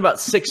run. You spent about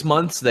 6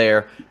 months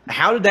there.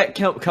 How did that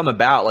come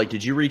about? Like,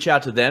 did you reach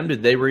out to them?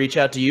 Did they reach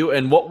out to you?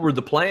 And what were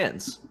the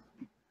plans?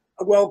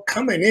 Well,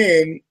 coming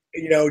in,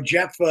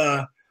 Jeff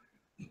was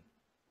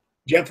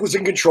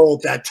in control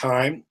at that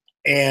time,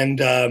 and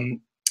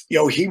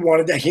he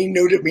wanted that. He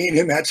knew that me and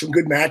him had some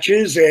good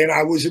matches, and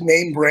I was a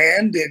name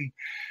brand, and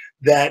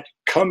that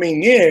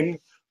coming in,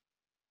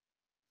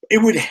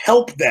 it would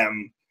help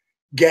them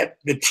get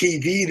the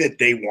TV that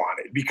they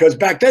wanted, because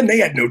back then they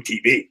had no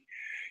TV.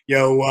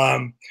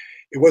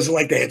 It wasn't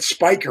like they had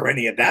Spike or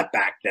any of that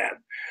back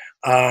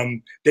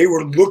then. They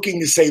were looking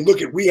to say, look,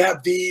 we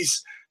have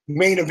these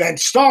main event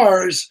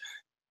stars,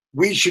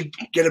 we should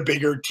get a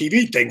bigger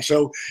TV thing.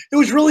 So it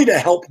was really to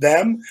help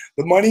them.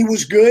 The money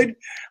was good.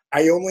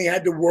 I only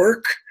had to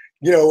work,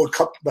 a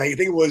couple, I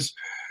think it was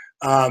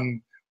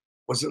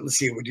let's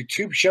see, we do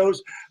tube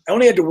shows. I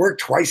only had to work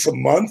twice a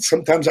month.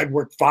 Sometimes I'd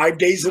work 5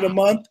 days in a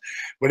month,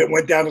 but it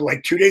went down to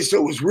like 2 days. So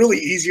it was really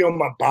easy on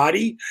my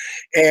body.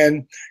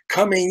 And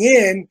coming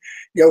in,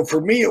 for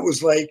me, it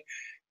was like,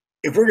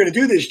 if we're going to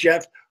do this,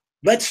 Jeff,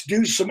 let's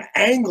do some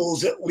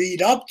angles that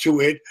lead up to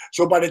it.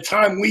 So by the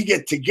time we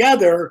get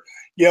together,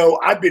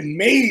 I've been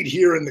made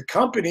here in the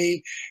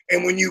company,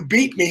 and when you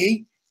beat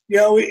me,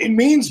 it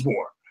means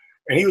more.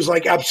 And he was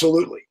like,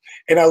 absolutely.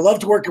 And I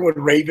loved working with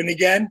Raven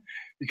again,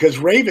 because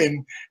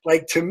Raven,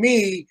 to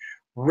me,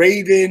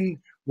 Raven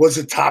was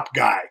a top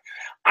guy.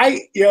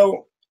 I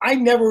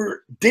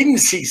never didn't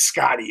see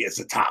Scotty as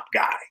a top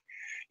guy.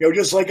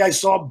 Just like I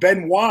saw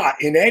Benoit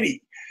and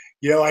Eddie.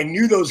 I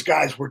knew those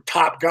guys were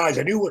top guys.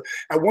 I knew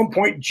at one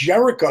point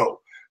Jericho,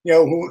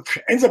 who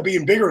ends up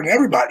being bigger than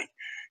everybody.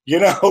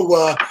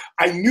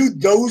 I knew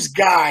those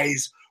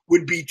guys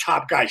would be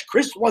top guys.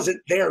 Chris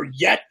wasn't there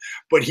yet,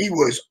 but he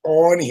was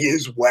on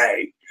his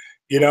way,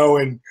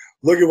 and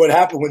look at what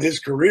happened with his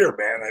career,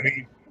 man. I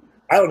mean,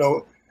 I don't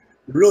know.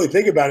 you really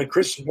think about it,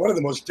 Chris is one of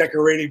the most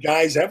decorated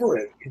guys ever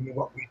in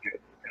what we did.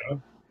 You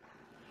know?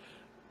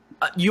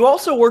 You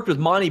also worked with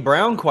Monty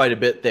Brown quite a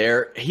bit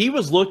there. He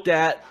was looked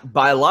at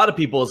by a lot of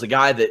people as a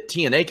guy that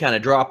TNA kind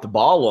of dropped the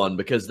ball on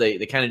because they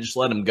kind of just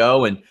let him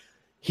go, and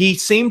he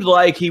seemed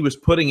like he was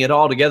putting it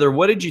all together.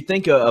 What did you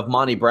think of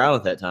Monty Brown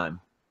at that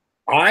time?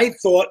 I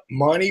thought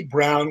Monty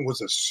Brown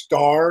was a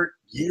star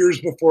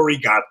years before he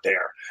got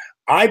there.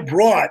 I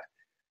brought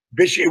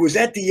Bishop. It was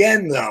at the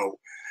end, though,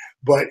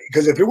 but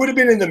because if it would have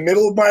been in the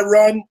middle of my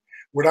run,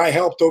 when I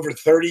helped over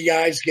 30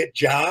 guys get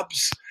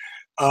jobs,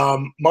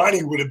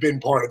 Monty would have been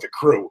part of the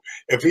crew.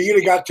 If he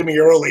had got to me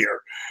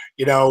earlier,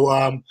 you know,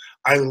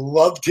 I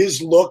loved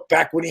his look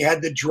back when he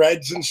had the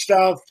dreads and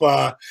stuff.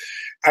 I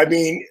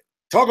mean,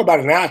 talk about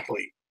an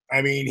athlete.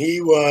 I mean,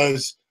 he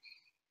was,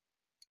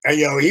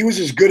 you know, he was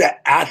as good an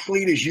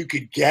athlete as you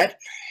could get.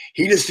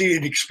 He just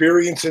needed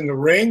experience in the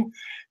ring.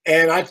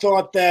 And I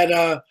thought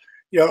that,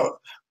 you know,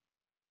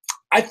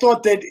 I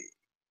thought that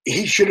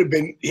he should have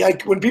been,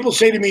 like, when people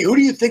say to me, who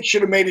do you think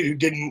should have made it who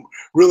didn't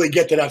really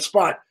get to that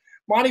spot?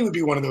 Monty would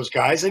be one of those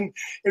guys. And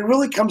it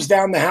really comes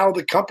down to how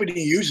the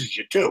company uses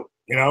you too,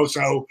 you know?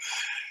 So,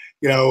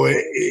 you know,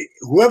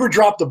 whoever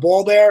dropped the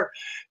ball there,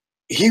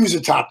 he was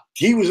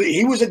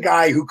he was a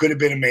guy who could have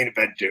been a main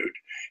event dude.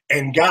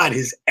 And God,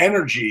 his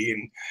energy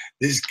and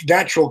his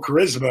natural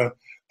charisma,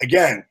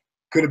 again,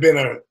 could have been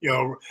a, you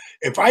know,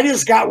 if I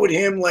just got with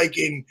him like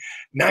in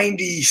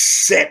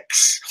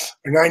 96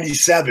 or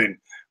 97,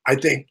 I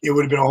think it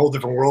would have been a whole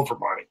different world for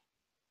Monty.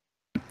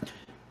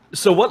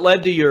 So what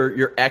led to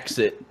your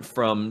exit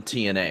from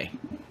TNA?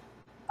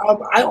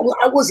 I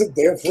wasn't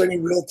there for any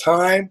real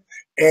time.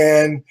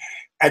 And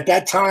at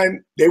that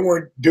time, they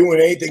weren't doing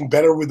anything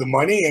better with the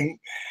money. And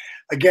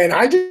again,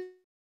 I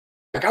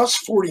was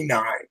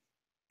 49,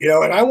 you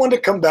know, and I wanted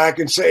to come back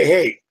and say,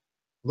 hey,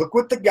 look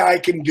what the guy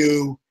can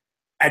do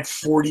at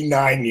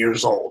 49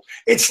 years old.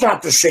 It's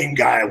not the same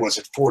guy I was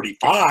at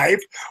 45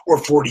 or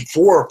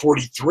 44 or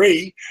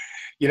 43,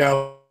 you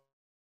know.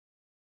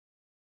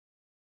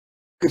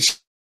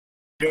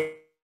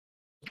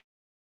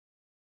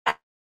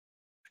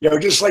 You know,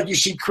 just like you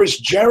see Chris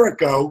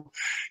Jericho,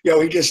 you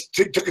know, he just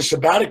took a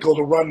sabbatical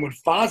to run with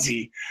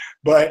Fozzy,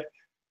 but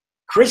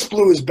Chris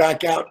blew his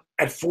back out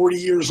at 40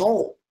 years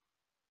old.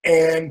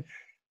 And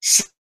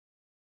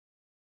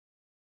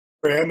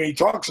I mean, he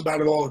talks about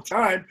it all the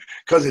time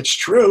because it's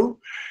true.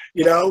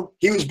 You know,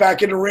 he was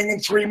back in the ring in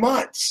 3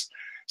 months.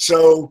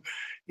 So,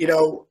 you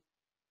know,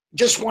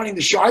 just wanting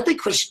to show, I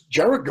think Chris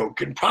Jericho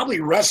can probably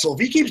wrestle.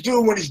 If he keeps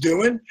doing what he's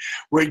doing,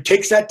 where he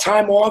takes that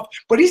time off,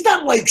 but he's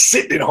not like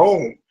sitting at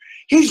home.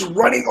 He's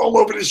running all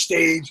over the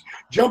stage,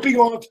 jumping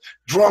off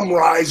drum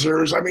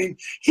risers. I mean,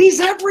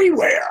 he's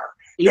everywhere.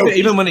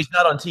 Even when he's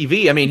not on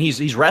TV, I mean,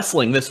 he's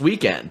wrestling this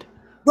weekend.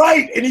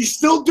 Right, and he's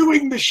still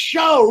doing the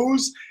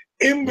shows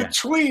in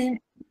between,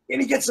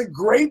 and he gets a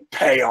great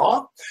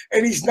payoff,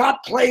 and he's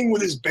not playing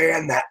with his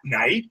band that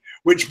night,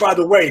 which, by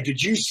the way,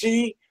 did you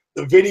see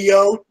the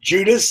video,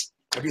 Judas?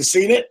 Have you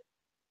seen it?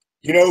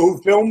 You know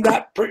who filmed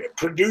that,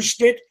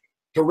 produced it,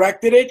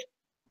 directed it?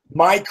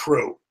 My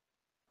crew.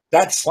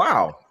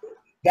 Wow.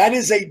 That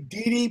is a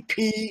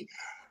DDP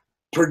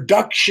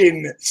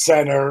production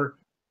center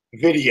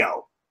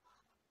video.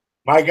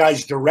 My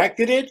guys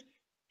directed it,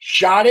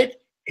 shot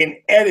it, and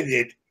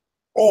edited it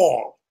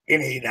all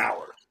in 8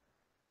 hours.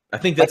 I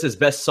think that's his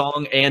best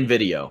song and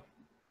video.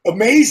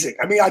 Amazing.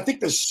 I mean, I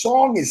think the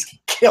song is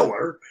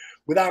killer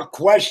without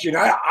question.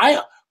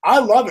 I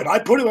love it. I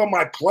put it on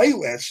my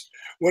playlist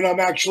when I'm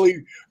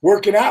actually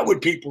working out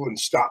with people and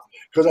stuff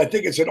because I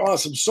think it's an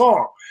awesome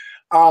song.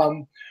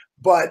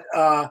 But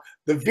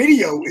the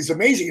video is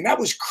amazing. And that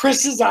was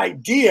Chris's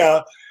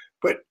idea.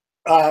 But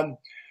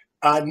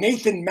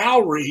Nathan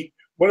Mowry,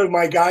 one of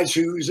my guys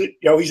who's, you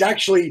know, he's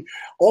actually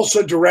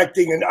also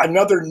directing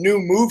another new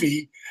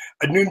movie,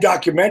 a new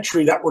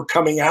documentary that we're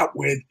coming out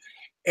with.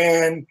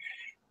 And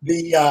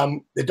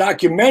the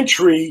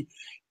documentary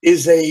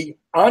is a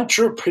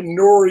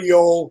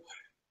entrepreneurial,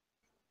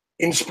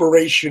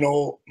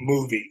 inspirational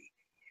movie.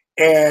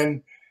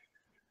 And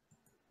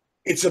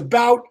it's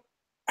about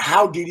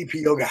how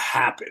DDP Yoga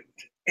happened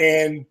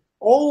and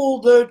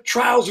all the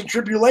trials and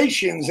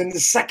tribulations and the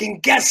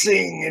second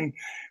guessing and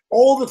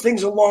all the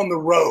things along the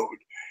road.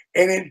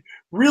 And it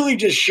really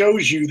just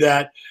shows you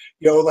that,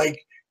 you know, like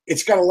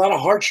it's got a lot of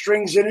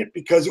heartstrings in it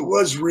because it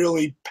was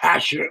really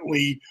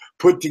passionately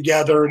put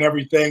together and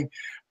everything.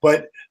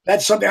 But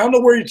that's something, I don't know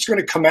where it's going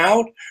to come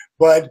out,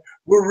 but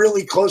we're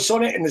really close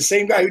on it. And the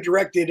same guy who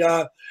directed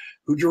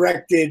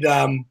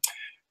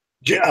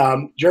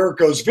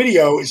Jericho's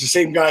video is the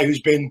same guy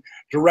who's been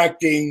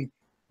directing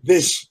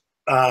this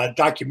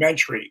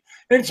documentary.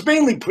 And it's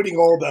mainly putting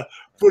all the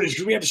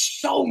footage. We have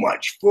so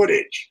much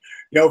footage,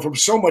 you know, from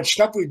so much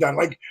stuff we've done.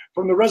 Like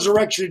from the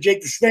resurrection of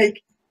Jake the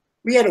Snake,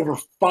 we had over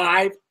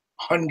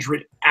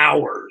 500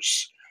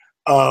 hours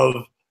of,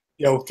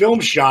 you know, film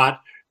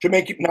shot to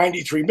make it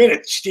 93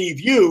 minutes. Steve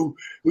Yu,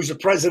 who's the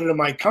president of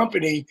my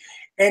company,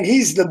 and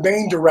he's the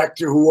main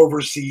director who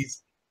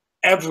oversees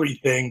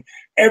everything,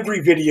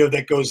 every video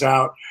that goes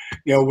out,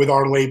 you know, with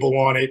our label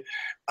on it.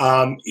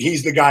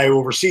 He's the guy who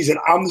oversees it.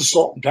 I'm the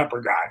salt and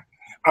pepper guy.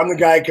 I'm the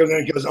guy who comes in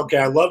and goes, okay,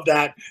 I love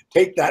that.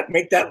 Take that,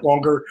 make that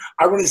longer.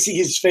 I want to see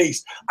his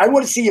face. I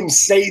want to see him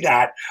say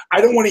that.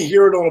 I don't want to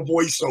hear it on a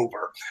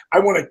voiceover. I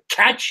want to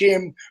catch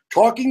him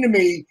talking to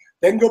me,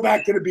 then go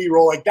back to the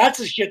B-roll. Like, that's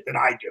the shit that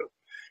I do.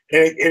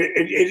 And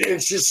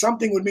it's just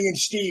something with me and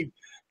Steve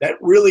that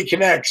really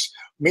connects.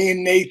 Me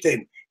and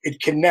Nathan,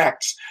 it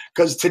connects.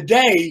 Because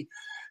today,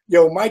 you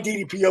know, my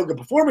DDP Yoga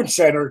Performance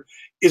Center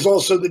is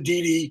also the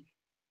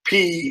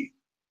DDP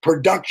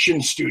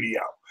production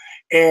studio.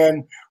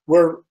 And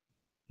we're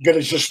going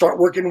to just start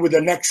working with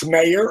the next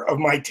mayor of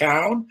my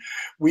town.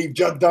 We've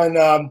just done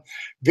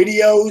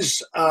videos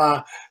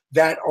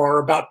that are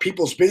about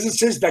people's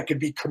businesses that could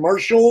be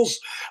commercials.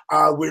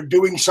 We're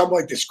doing something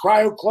like this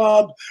cryo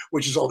club,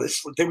 which is all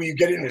this thing where you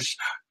get in this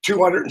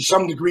 200 and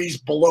some degrees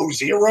below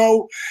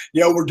zero.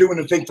 You know, we're doing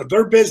a thing for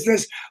their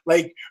business.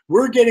 Like,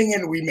 we're getting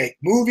in, we make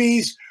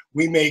movies,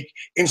 we make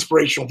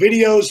inspirational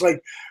videos.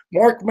 Like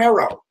Mark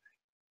Merrow,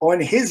 on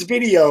his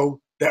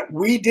video that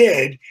we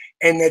did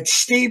and that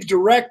Steve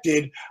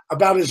directed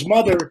about his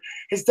mother,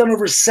 has done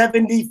over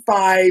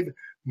 75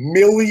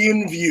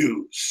 million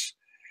views.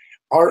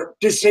 Our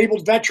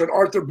disabled veteran,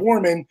 Arthur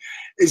Borman,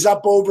 is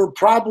up over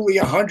probably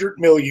 100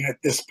 million at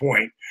this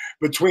point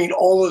between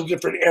all of the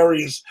different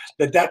areas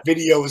that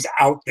video is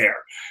out there.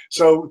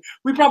 So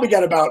we probably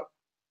got about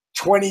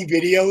 20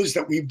 videos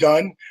that we've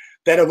done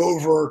that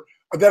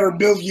are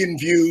million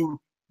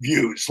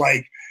views,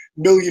 like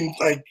million,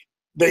 like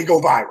they go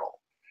viral.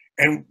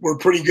 And we're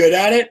pretty good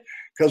at it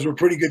because we're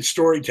pretty good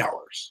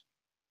storytellers.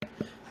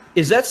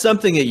 Is that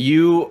something that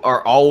you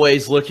are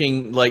always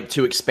looking like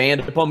to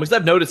expand upon? Because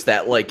I've noticed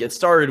that, like, it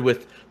started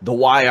with the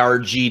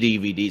YRG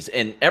DVDs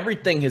and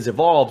everything has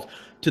evolved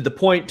to the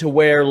point to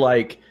where,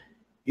 like,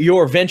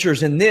 your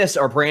ventures in this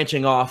are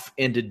branching off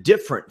into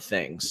different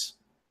things.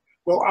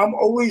 Well, I'm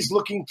always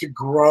looking to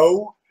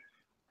grow,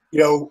 you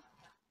know,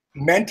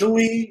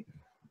 mentally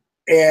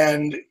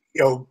and,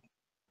 you know,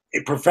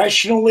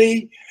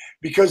 professionally,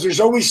 because there's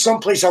always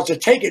someplace else to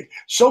take it.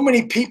 So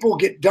many people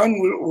get done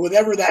with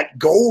whatever that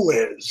goal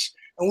is.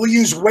 And we'll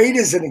use weight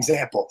as an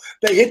example.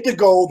 They hit the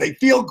goal, they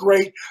feel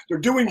great, they're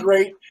doing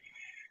great.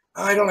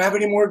 I don't have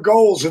any more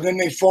goals, and then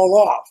they fall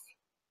off.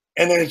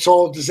 And then it's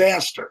all a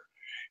disaster.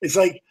 It's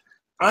like,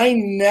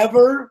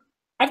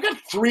 I've got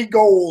 3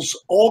 goals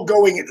all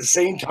going at the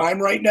same time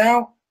right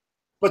now,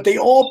 but they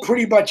all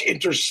pretty much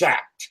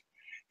intersect.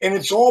 And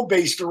it's all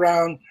based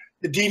around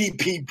the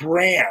DDP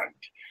brand.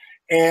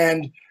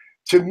 And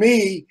to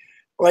me,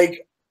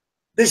 like,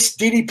 this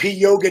DDP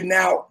Yoga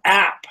Now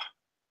app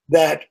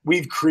that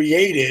we've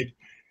created,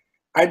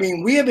 I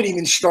mean, we haven't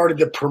even started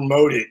to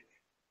promote it,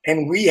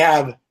 and we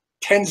have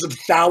tens of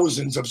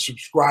thousands of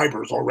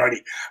subscribers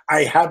already.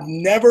 I have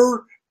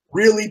never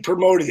really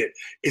promoted it.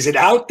 Is it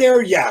out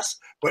there? Yes,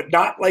 but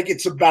not like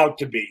it's about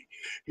to be.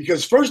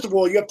 Because first of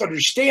all, you have to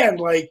understand,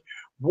 like,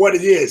 what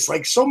it is.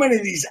 Like, so many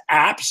of these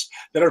apps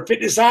that are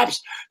fitness apps,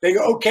 they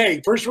go,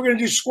 okay, first we're going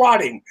to do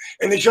squatting,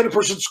 and they show the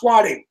person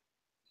squatting.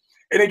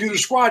 And they do the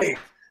squatting,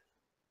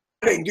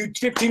 do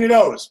 15 of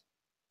those.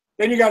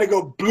 Then you got to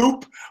go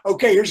bloop.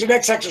 Okay, here's the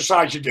next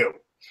exercise you do.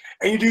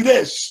 And you do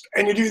this,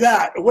 and you do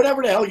that, or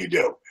whatever the hell you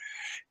do.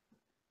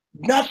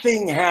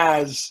 Nothing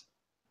has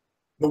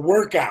the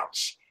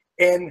workouts.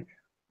 And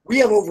we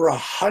have over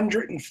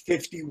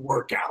 150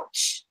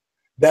 workouts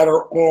that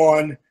are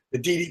on the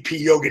DDP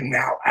Yoga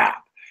Now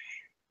app.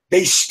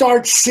 They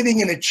start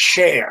sitting in a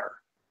chair.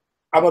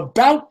 I'm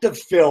about to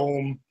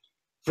film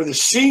for the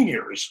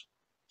seniors,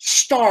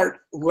 start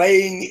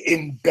laying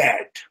in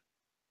bed.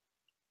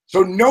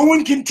 So no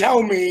one can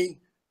tell me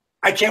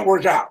I can't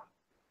work out.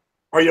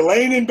 Are you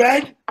laying in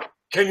bed?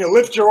 Can you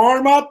lift your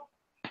arm up?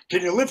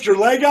 Can you lift your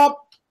leg up?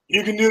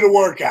 You can do the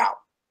workout.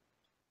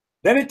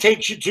 Then it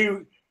takes you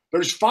to,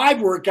 there's 5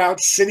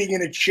 workouts sitting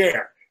in a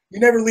chair. You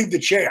never leave the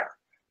chair.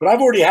 But I've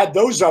already had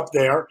those up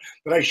there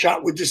that I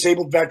shot with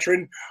disabled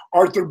veteran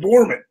Arthur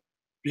Borman,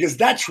 because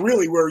that's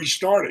really where he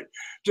started,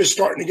 just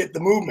starting to get the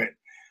movement.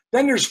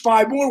 Then there's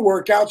 5 more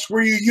workouts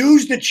where you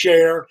use the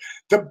chair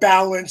to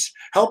balance,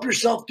 help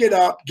yourself get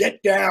up,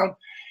 get down.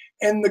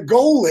 And the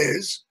goal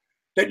is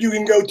that you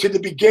can go to the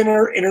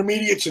beginner,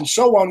 intermediates, and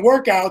so on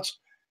workouts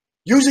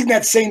using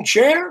that same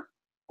chair,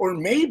 or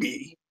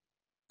maybe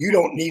you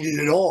don't need it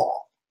at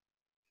all.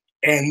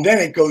 And then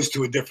it goes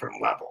to a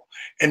different level.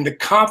 And the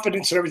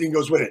confidence and everything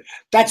goes with it.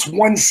 That's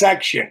one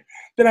section.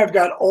 Then I've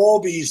got all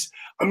these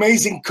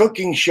amazing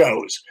cooking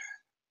shows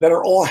that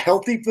are all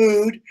healthy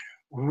food,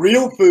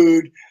 real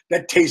food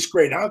that tastes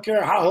great. I don't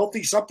care how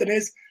healthy something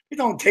is. If it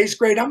don't taste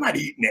great, I'm not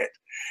eating it.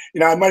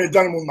 You know, I might have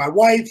done it with my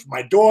wife,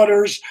 my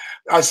daughters,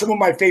 some of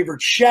my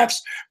favorite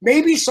chefs.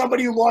 Maybe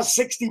somebody who lost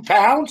 60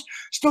 pounds,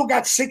 still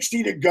got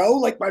 60 to go,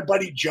 like my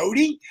buddy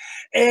Jody.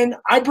 And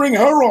I bring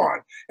her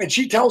on, and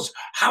she tells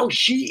how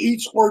she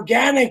eats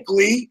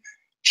organically,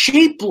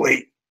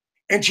 cheaply.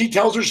 And she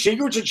tells her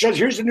secrets and says,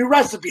 here's a new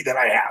recipe that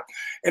I have.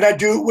 And I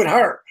do it with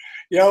her.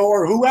 you know,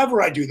 or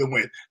whoever I do them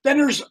with. Then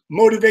there's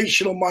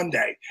Motivational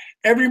Monday.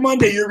 Every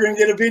Monday you're going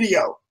to get a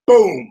video.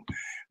 Boom.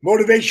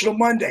 Motivational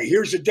Monday.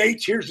 Here's the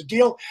dates. Here's the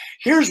deal.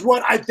 Here's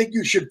what I think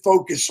you should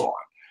focus on.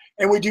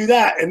 And we do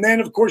that. And then,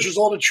 of course, there's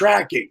all the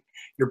tracking,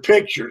 your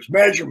pictures,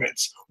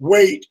 measurements,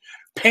 weight,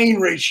 pain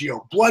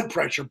ratio, blood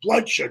pressure,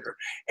 blood sugar,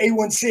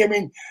 A1C. I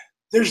mean,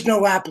 there's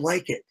no app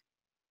like it,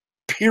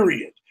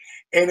 period.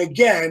 And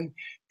again,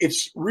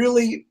 it's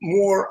really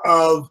more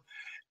of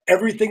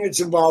everything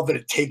that's involved that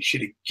it takes you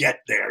to get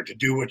there, to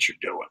do what you're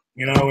doing,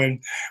 you know,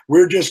 and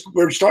we're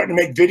starting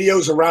to make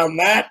videos around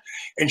that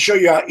and show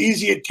you how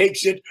easy it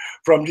takes it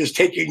from just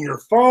taking your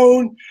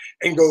phone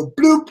and go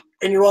bloop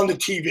and you're on the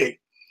TV.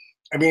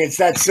 I mean, it's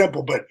that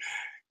simple, but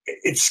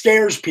it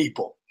scares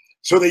people.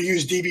 So they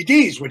use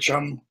DVDs, which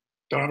don't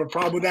have a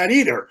problem with that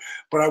either,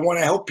 but I want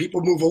to help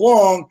people move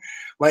along.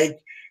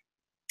 Like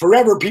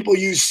forever, people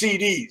use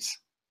CDs.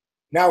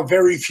 Now,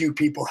 very few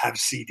people have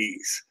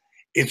CDs.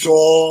 It's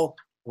all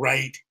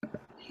right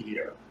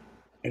here.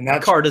 And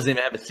that car doesn't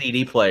even have a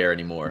CD player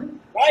anymore.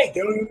 Right.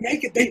 They don't even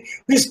make it.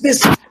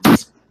 This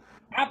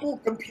Apple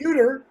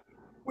computer,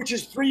 which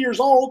is 3 years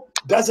old,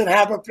 doesn't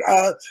have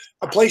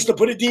a place to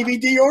put a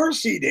DVD or a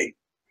CD.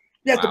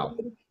 You have to put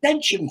an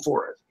extension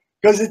for it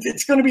because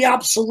it's going to be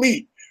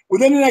obsolete.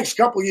 Within the next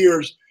couple of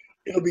years,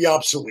 it'll be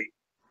obsolete.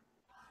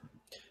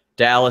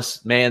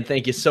 Dallas, man,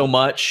 thank you so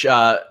much.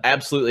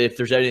 Absolutely. If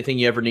there's anything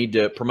you ever need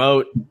to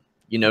promote,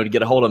 you know, to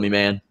get a hold of me,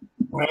 man.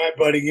 All right,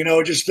 buddy. You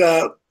know, just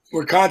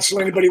we're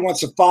constantly, anybody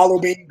wants to follow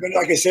me.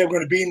 Like I said, I'm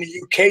going to be in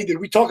the UK. Did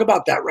we talk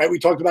about that, right? We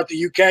talked about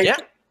the UK? Yeah.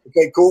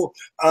 Okay, cool.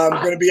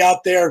 I'm going to be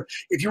out there.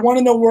 If you want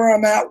to know where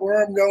I'm at,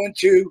 where I'm going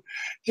to,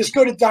 just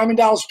go to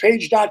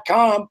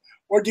DiamondDallasPage.com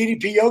or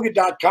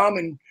DDPYoga.com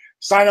and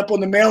sign up on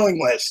the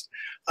mailing list.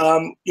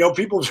 You know,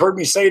 people have heard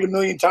me say it a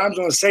million times.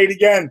 I'm going to say it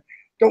again.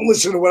 Don't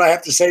listen to what I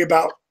have to say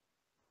about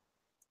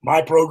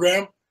my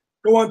program.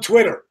 Go on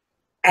Twitter.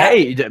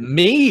 Hey,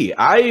 me.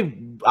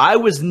 I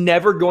was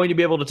never going to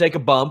be able to take a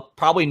bump,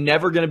 probably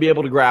never going to be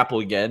able to grapple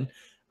again.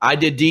 I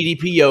did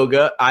DDP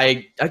yoga.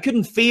 I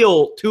couldn't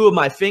feel two of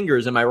my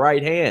fingers in my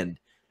right hand.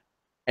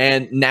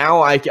 And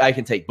now I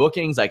can take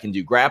bookings. I can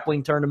do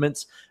grappling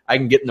tournaments. I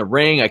can get in the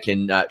ring. I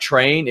can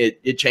train.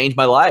 It changed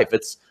my life.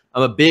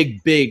 I'm a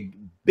big, big,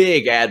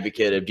 big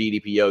advocate of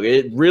DDP yoga.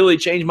 It really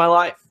changed my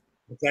life.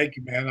 Well, thank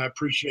you, man. I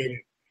appreciate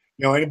it.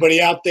 You know,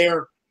 anybody out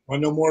there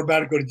want to know more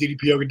about it, go to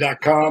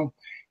ddpyoga.com.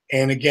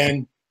 And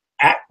again,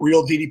 at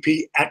Real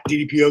DDP, at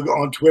DDP Yoga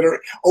on Twitter.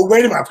 Oh,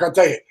 wait a minute. I forgot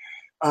to tell you.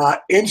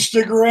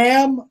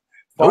 Instagram.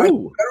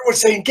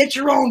 Everyone's saying, get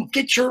your own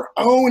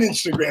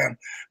Instagram. I'm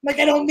like,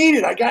 I don't need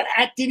it. I got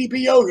at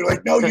DDP Yoga.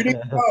 Like, no, you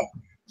didn't know.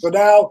 So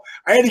now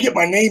I had to get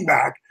my name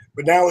back,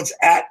 but now it's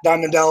at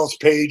Diamond Dallas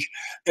Page.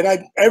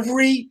 And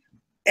every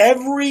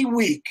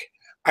week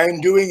I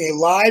am doing a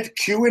live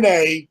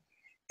Q&A,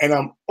 and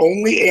I'm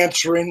only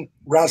answering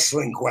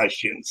wrestling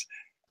questions.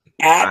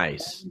 At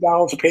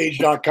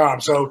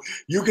DallasPage.com. So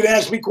you can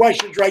ask me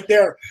questions right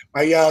there.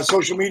 My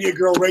social media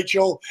girl,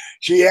 Rachel,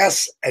 she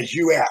asks as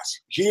you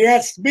ask. She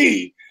asks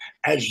me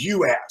as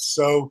you ask.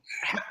 So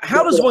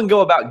how does one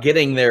go about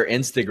getting their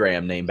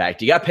Instagram name back?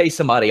 Do you got to pay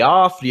somebody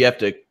off? Do you have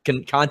to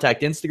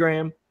contact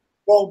Instagram?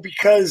 Well,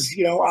 because,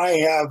 you know, I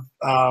have,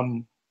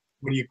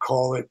 what do you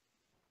call it?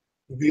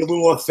 The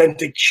little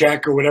authentic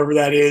check or whatever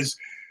that is.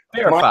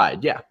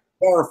 Verified, yeah.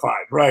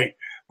 Verified, right.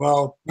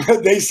 Well,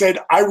 they said,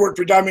 I work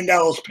for Diamond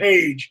Dallas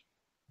Page.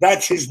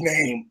 That's his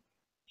name.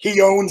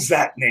 He owns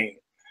that name.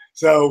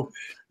 So,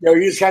 you know,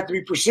 you just have to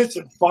be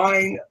persistent.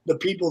 Find the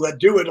people that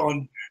do it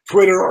on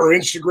Twitter or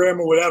Instagram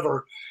or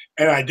whatever.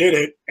 And I did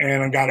it,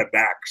 and I got it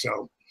back.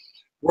 So,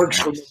 works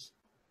for me.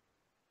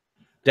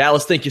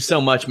 Dallas, thank you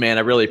so much, man.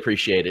 I really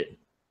appreciate it.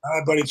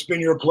 But it's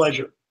been your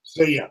pleasure.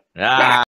 See ya.